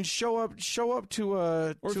 I mean, show up to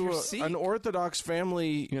an Orthodox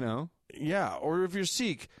family, Yeah, or if you're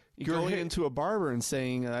Sikh, you're going into a barber and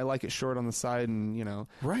saying, "I like it short on the side," and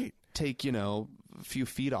right, take a few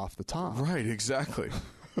feet off the top. Right, exactly.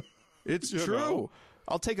 It's true.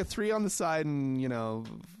 I'll take a 3 on the side and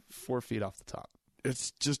 4 feet off the top.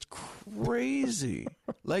 It's just crazy.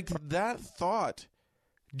 Like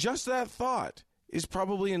just that thought is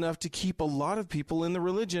probably enough to keep a lot of people in the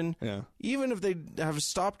religion, even if they have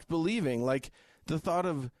stopped believing. Like, the thought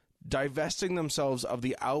of divesting themselves of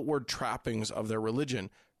the outward trappings of their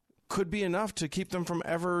religion could be enough to keep them from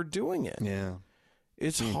ever doing it. Yeah.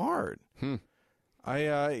 It's hard. And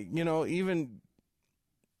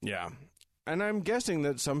I'm guessing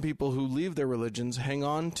that some people who leave their religions hang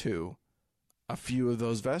on to a few of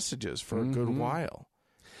those vestiges for a good while.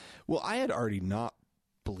 Well, I had already not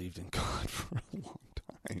believed in God for a long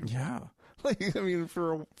time. Yeah. Like, I mean,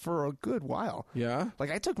 for a good while. Yeah. Like,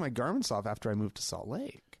 I took my garments off after I moved to Salt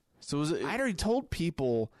Lake. So was it? I'd already told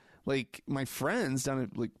people, like, my friends down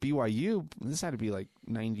at like BYU, this had to be like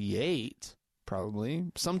 98, probably,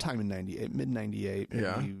 sometime in 98, mid 98,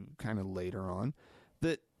 maybe kind of later on,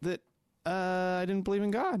 that I didn't believe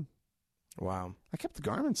in God. Wow. I kept the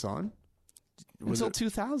garments on until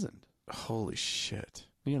 2000. Holy shit.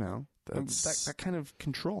 That's that kind of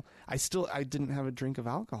control. I didn't have a drink of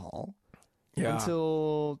alcohol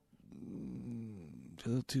until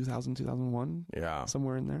 2000, 2001. Yeah.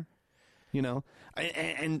 Somewhere in there.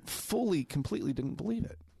 And completely didn't believe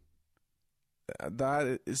it.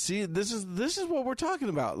 This is what we're talking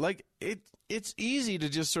about. Like, it's easy to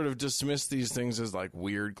just sort of dismiss these things as like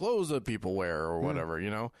weird clothes that people wear or whatever,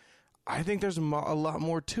 I think there's a lot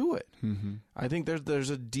more to it. I think there's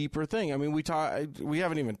a deeper thing. I mean, we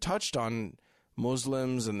haven't even touched on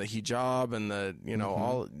Muslims and the hijab and the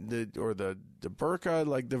all the burqa,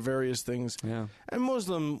 like the various things. Yeah. And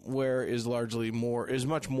Muslim wear is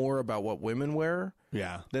much more about what women wear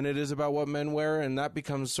Yeah. than it is about what men wear, and that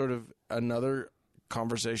becomes sort of another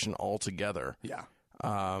conversation altogether. Yeah.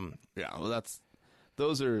 Yeah. Well,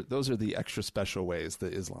 those are the extra special ways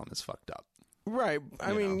that Islam is fucked up. Right.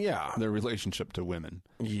 I mean, yeah. Their relationship to women.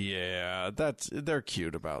 Yeah, they're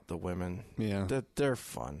cute about the women. Yeah. That they're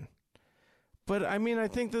fun. But I mean, I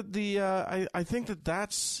think that I think that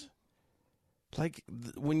that's like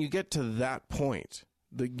when you get to that point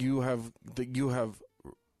that you have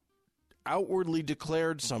outwardly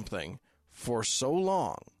declared something for so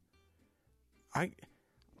long. I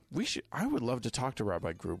would love to talk to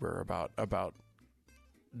Rabbi Gruber about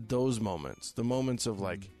those moments, the moments of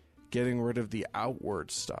like getting rid of the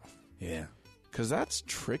outward stuff. Yeah. Because that's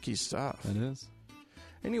tricky stuff. It is.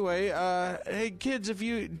 Anyway, hey kids,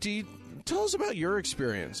 tell us about your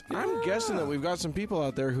experience. Yeah. I'm guessing that we've got some people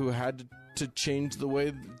out there who had to change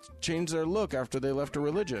their look after they left a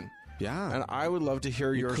religion. Yeah. And I would love to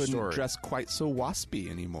hear your couldn't story. Dress quite so waspy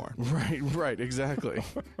anymore. Right, exactly.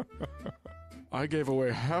 I gave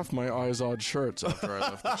away half my Izod shirts after I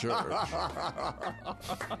left the church.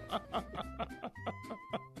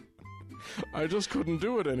 I just couldn't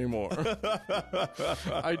do it anymore.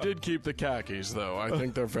 I did keep the khakis, though. I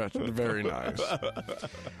think they're very nice.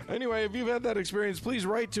 Anyway, if you've had that experience, please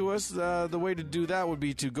write to us. The way to do that would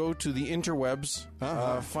be to go to the interwebs,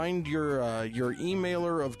 find your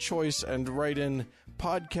emailer of choice, and write in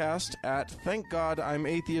podcast at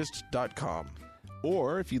thankgodimatheist.com.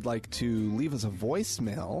 Or if you'd like to leave us a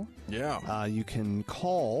voicemail, you can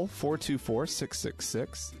call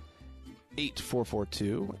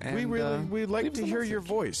 424-666-8442. And we'd like to hear your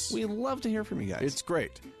voice. We love to hear from you guys. It's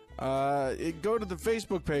great. Go to the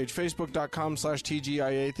Facebook page,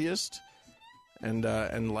 facebook.com/TGIAtheist,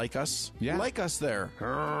 and like us. Yeah. Like us there.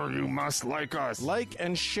 You must like us. Like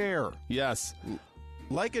and share. Yes.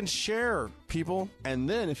 Like and share, people. And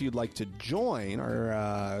then if you'd like to join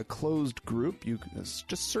our closed group, you can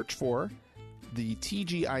just search for the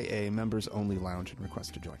TGIA Members Only Lounge and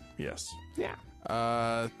request to join. Yes. Yeah.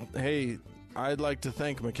 Hey, I'd like to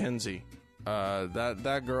thank Mackenzie.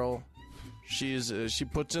 That girl, she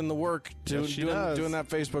puts in the work doing that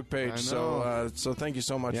Facebook page. So thank you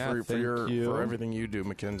so much for everything you do,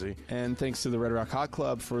 Mackenzie. And thanks to the Red Rock Hot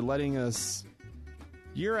Club for letting us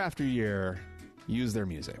year after year use their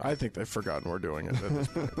music. I think they've forgotten we're doing it at this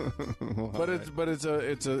point. But it's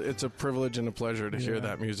a privilege and a pleasure to hear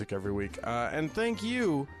that music every week. And thank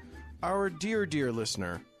you, our dear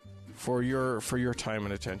listener, for your time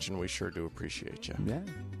and attention. We sure do appreciate you. Yeah.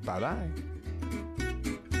 Bye-bye.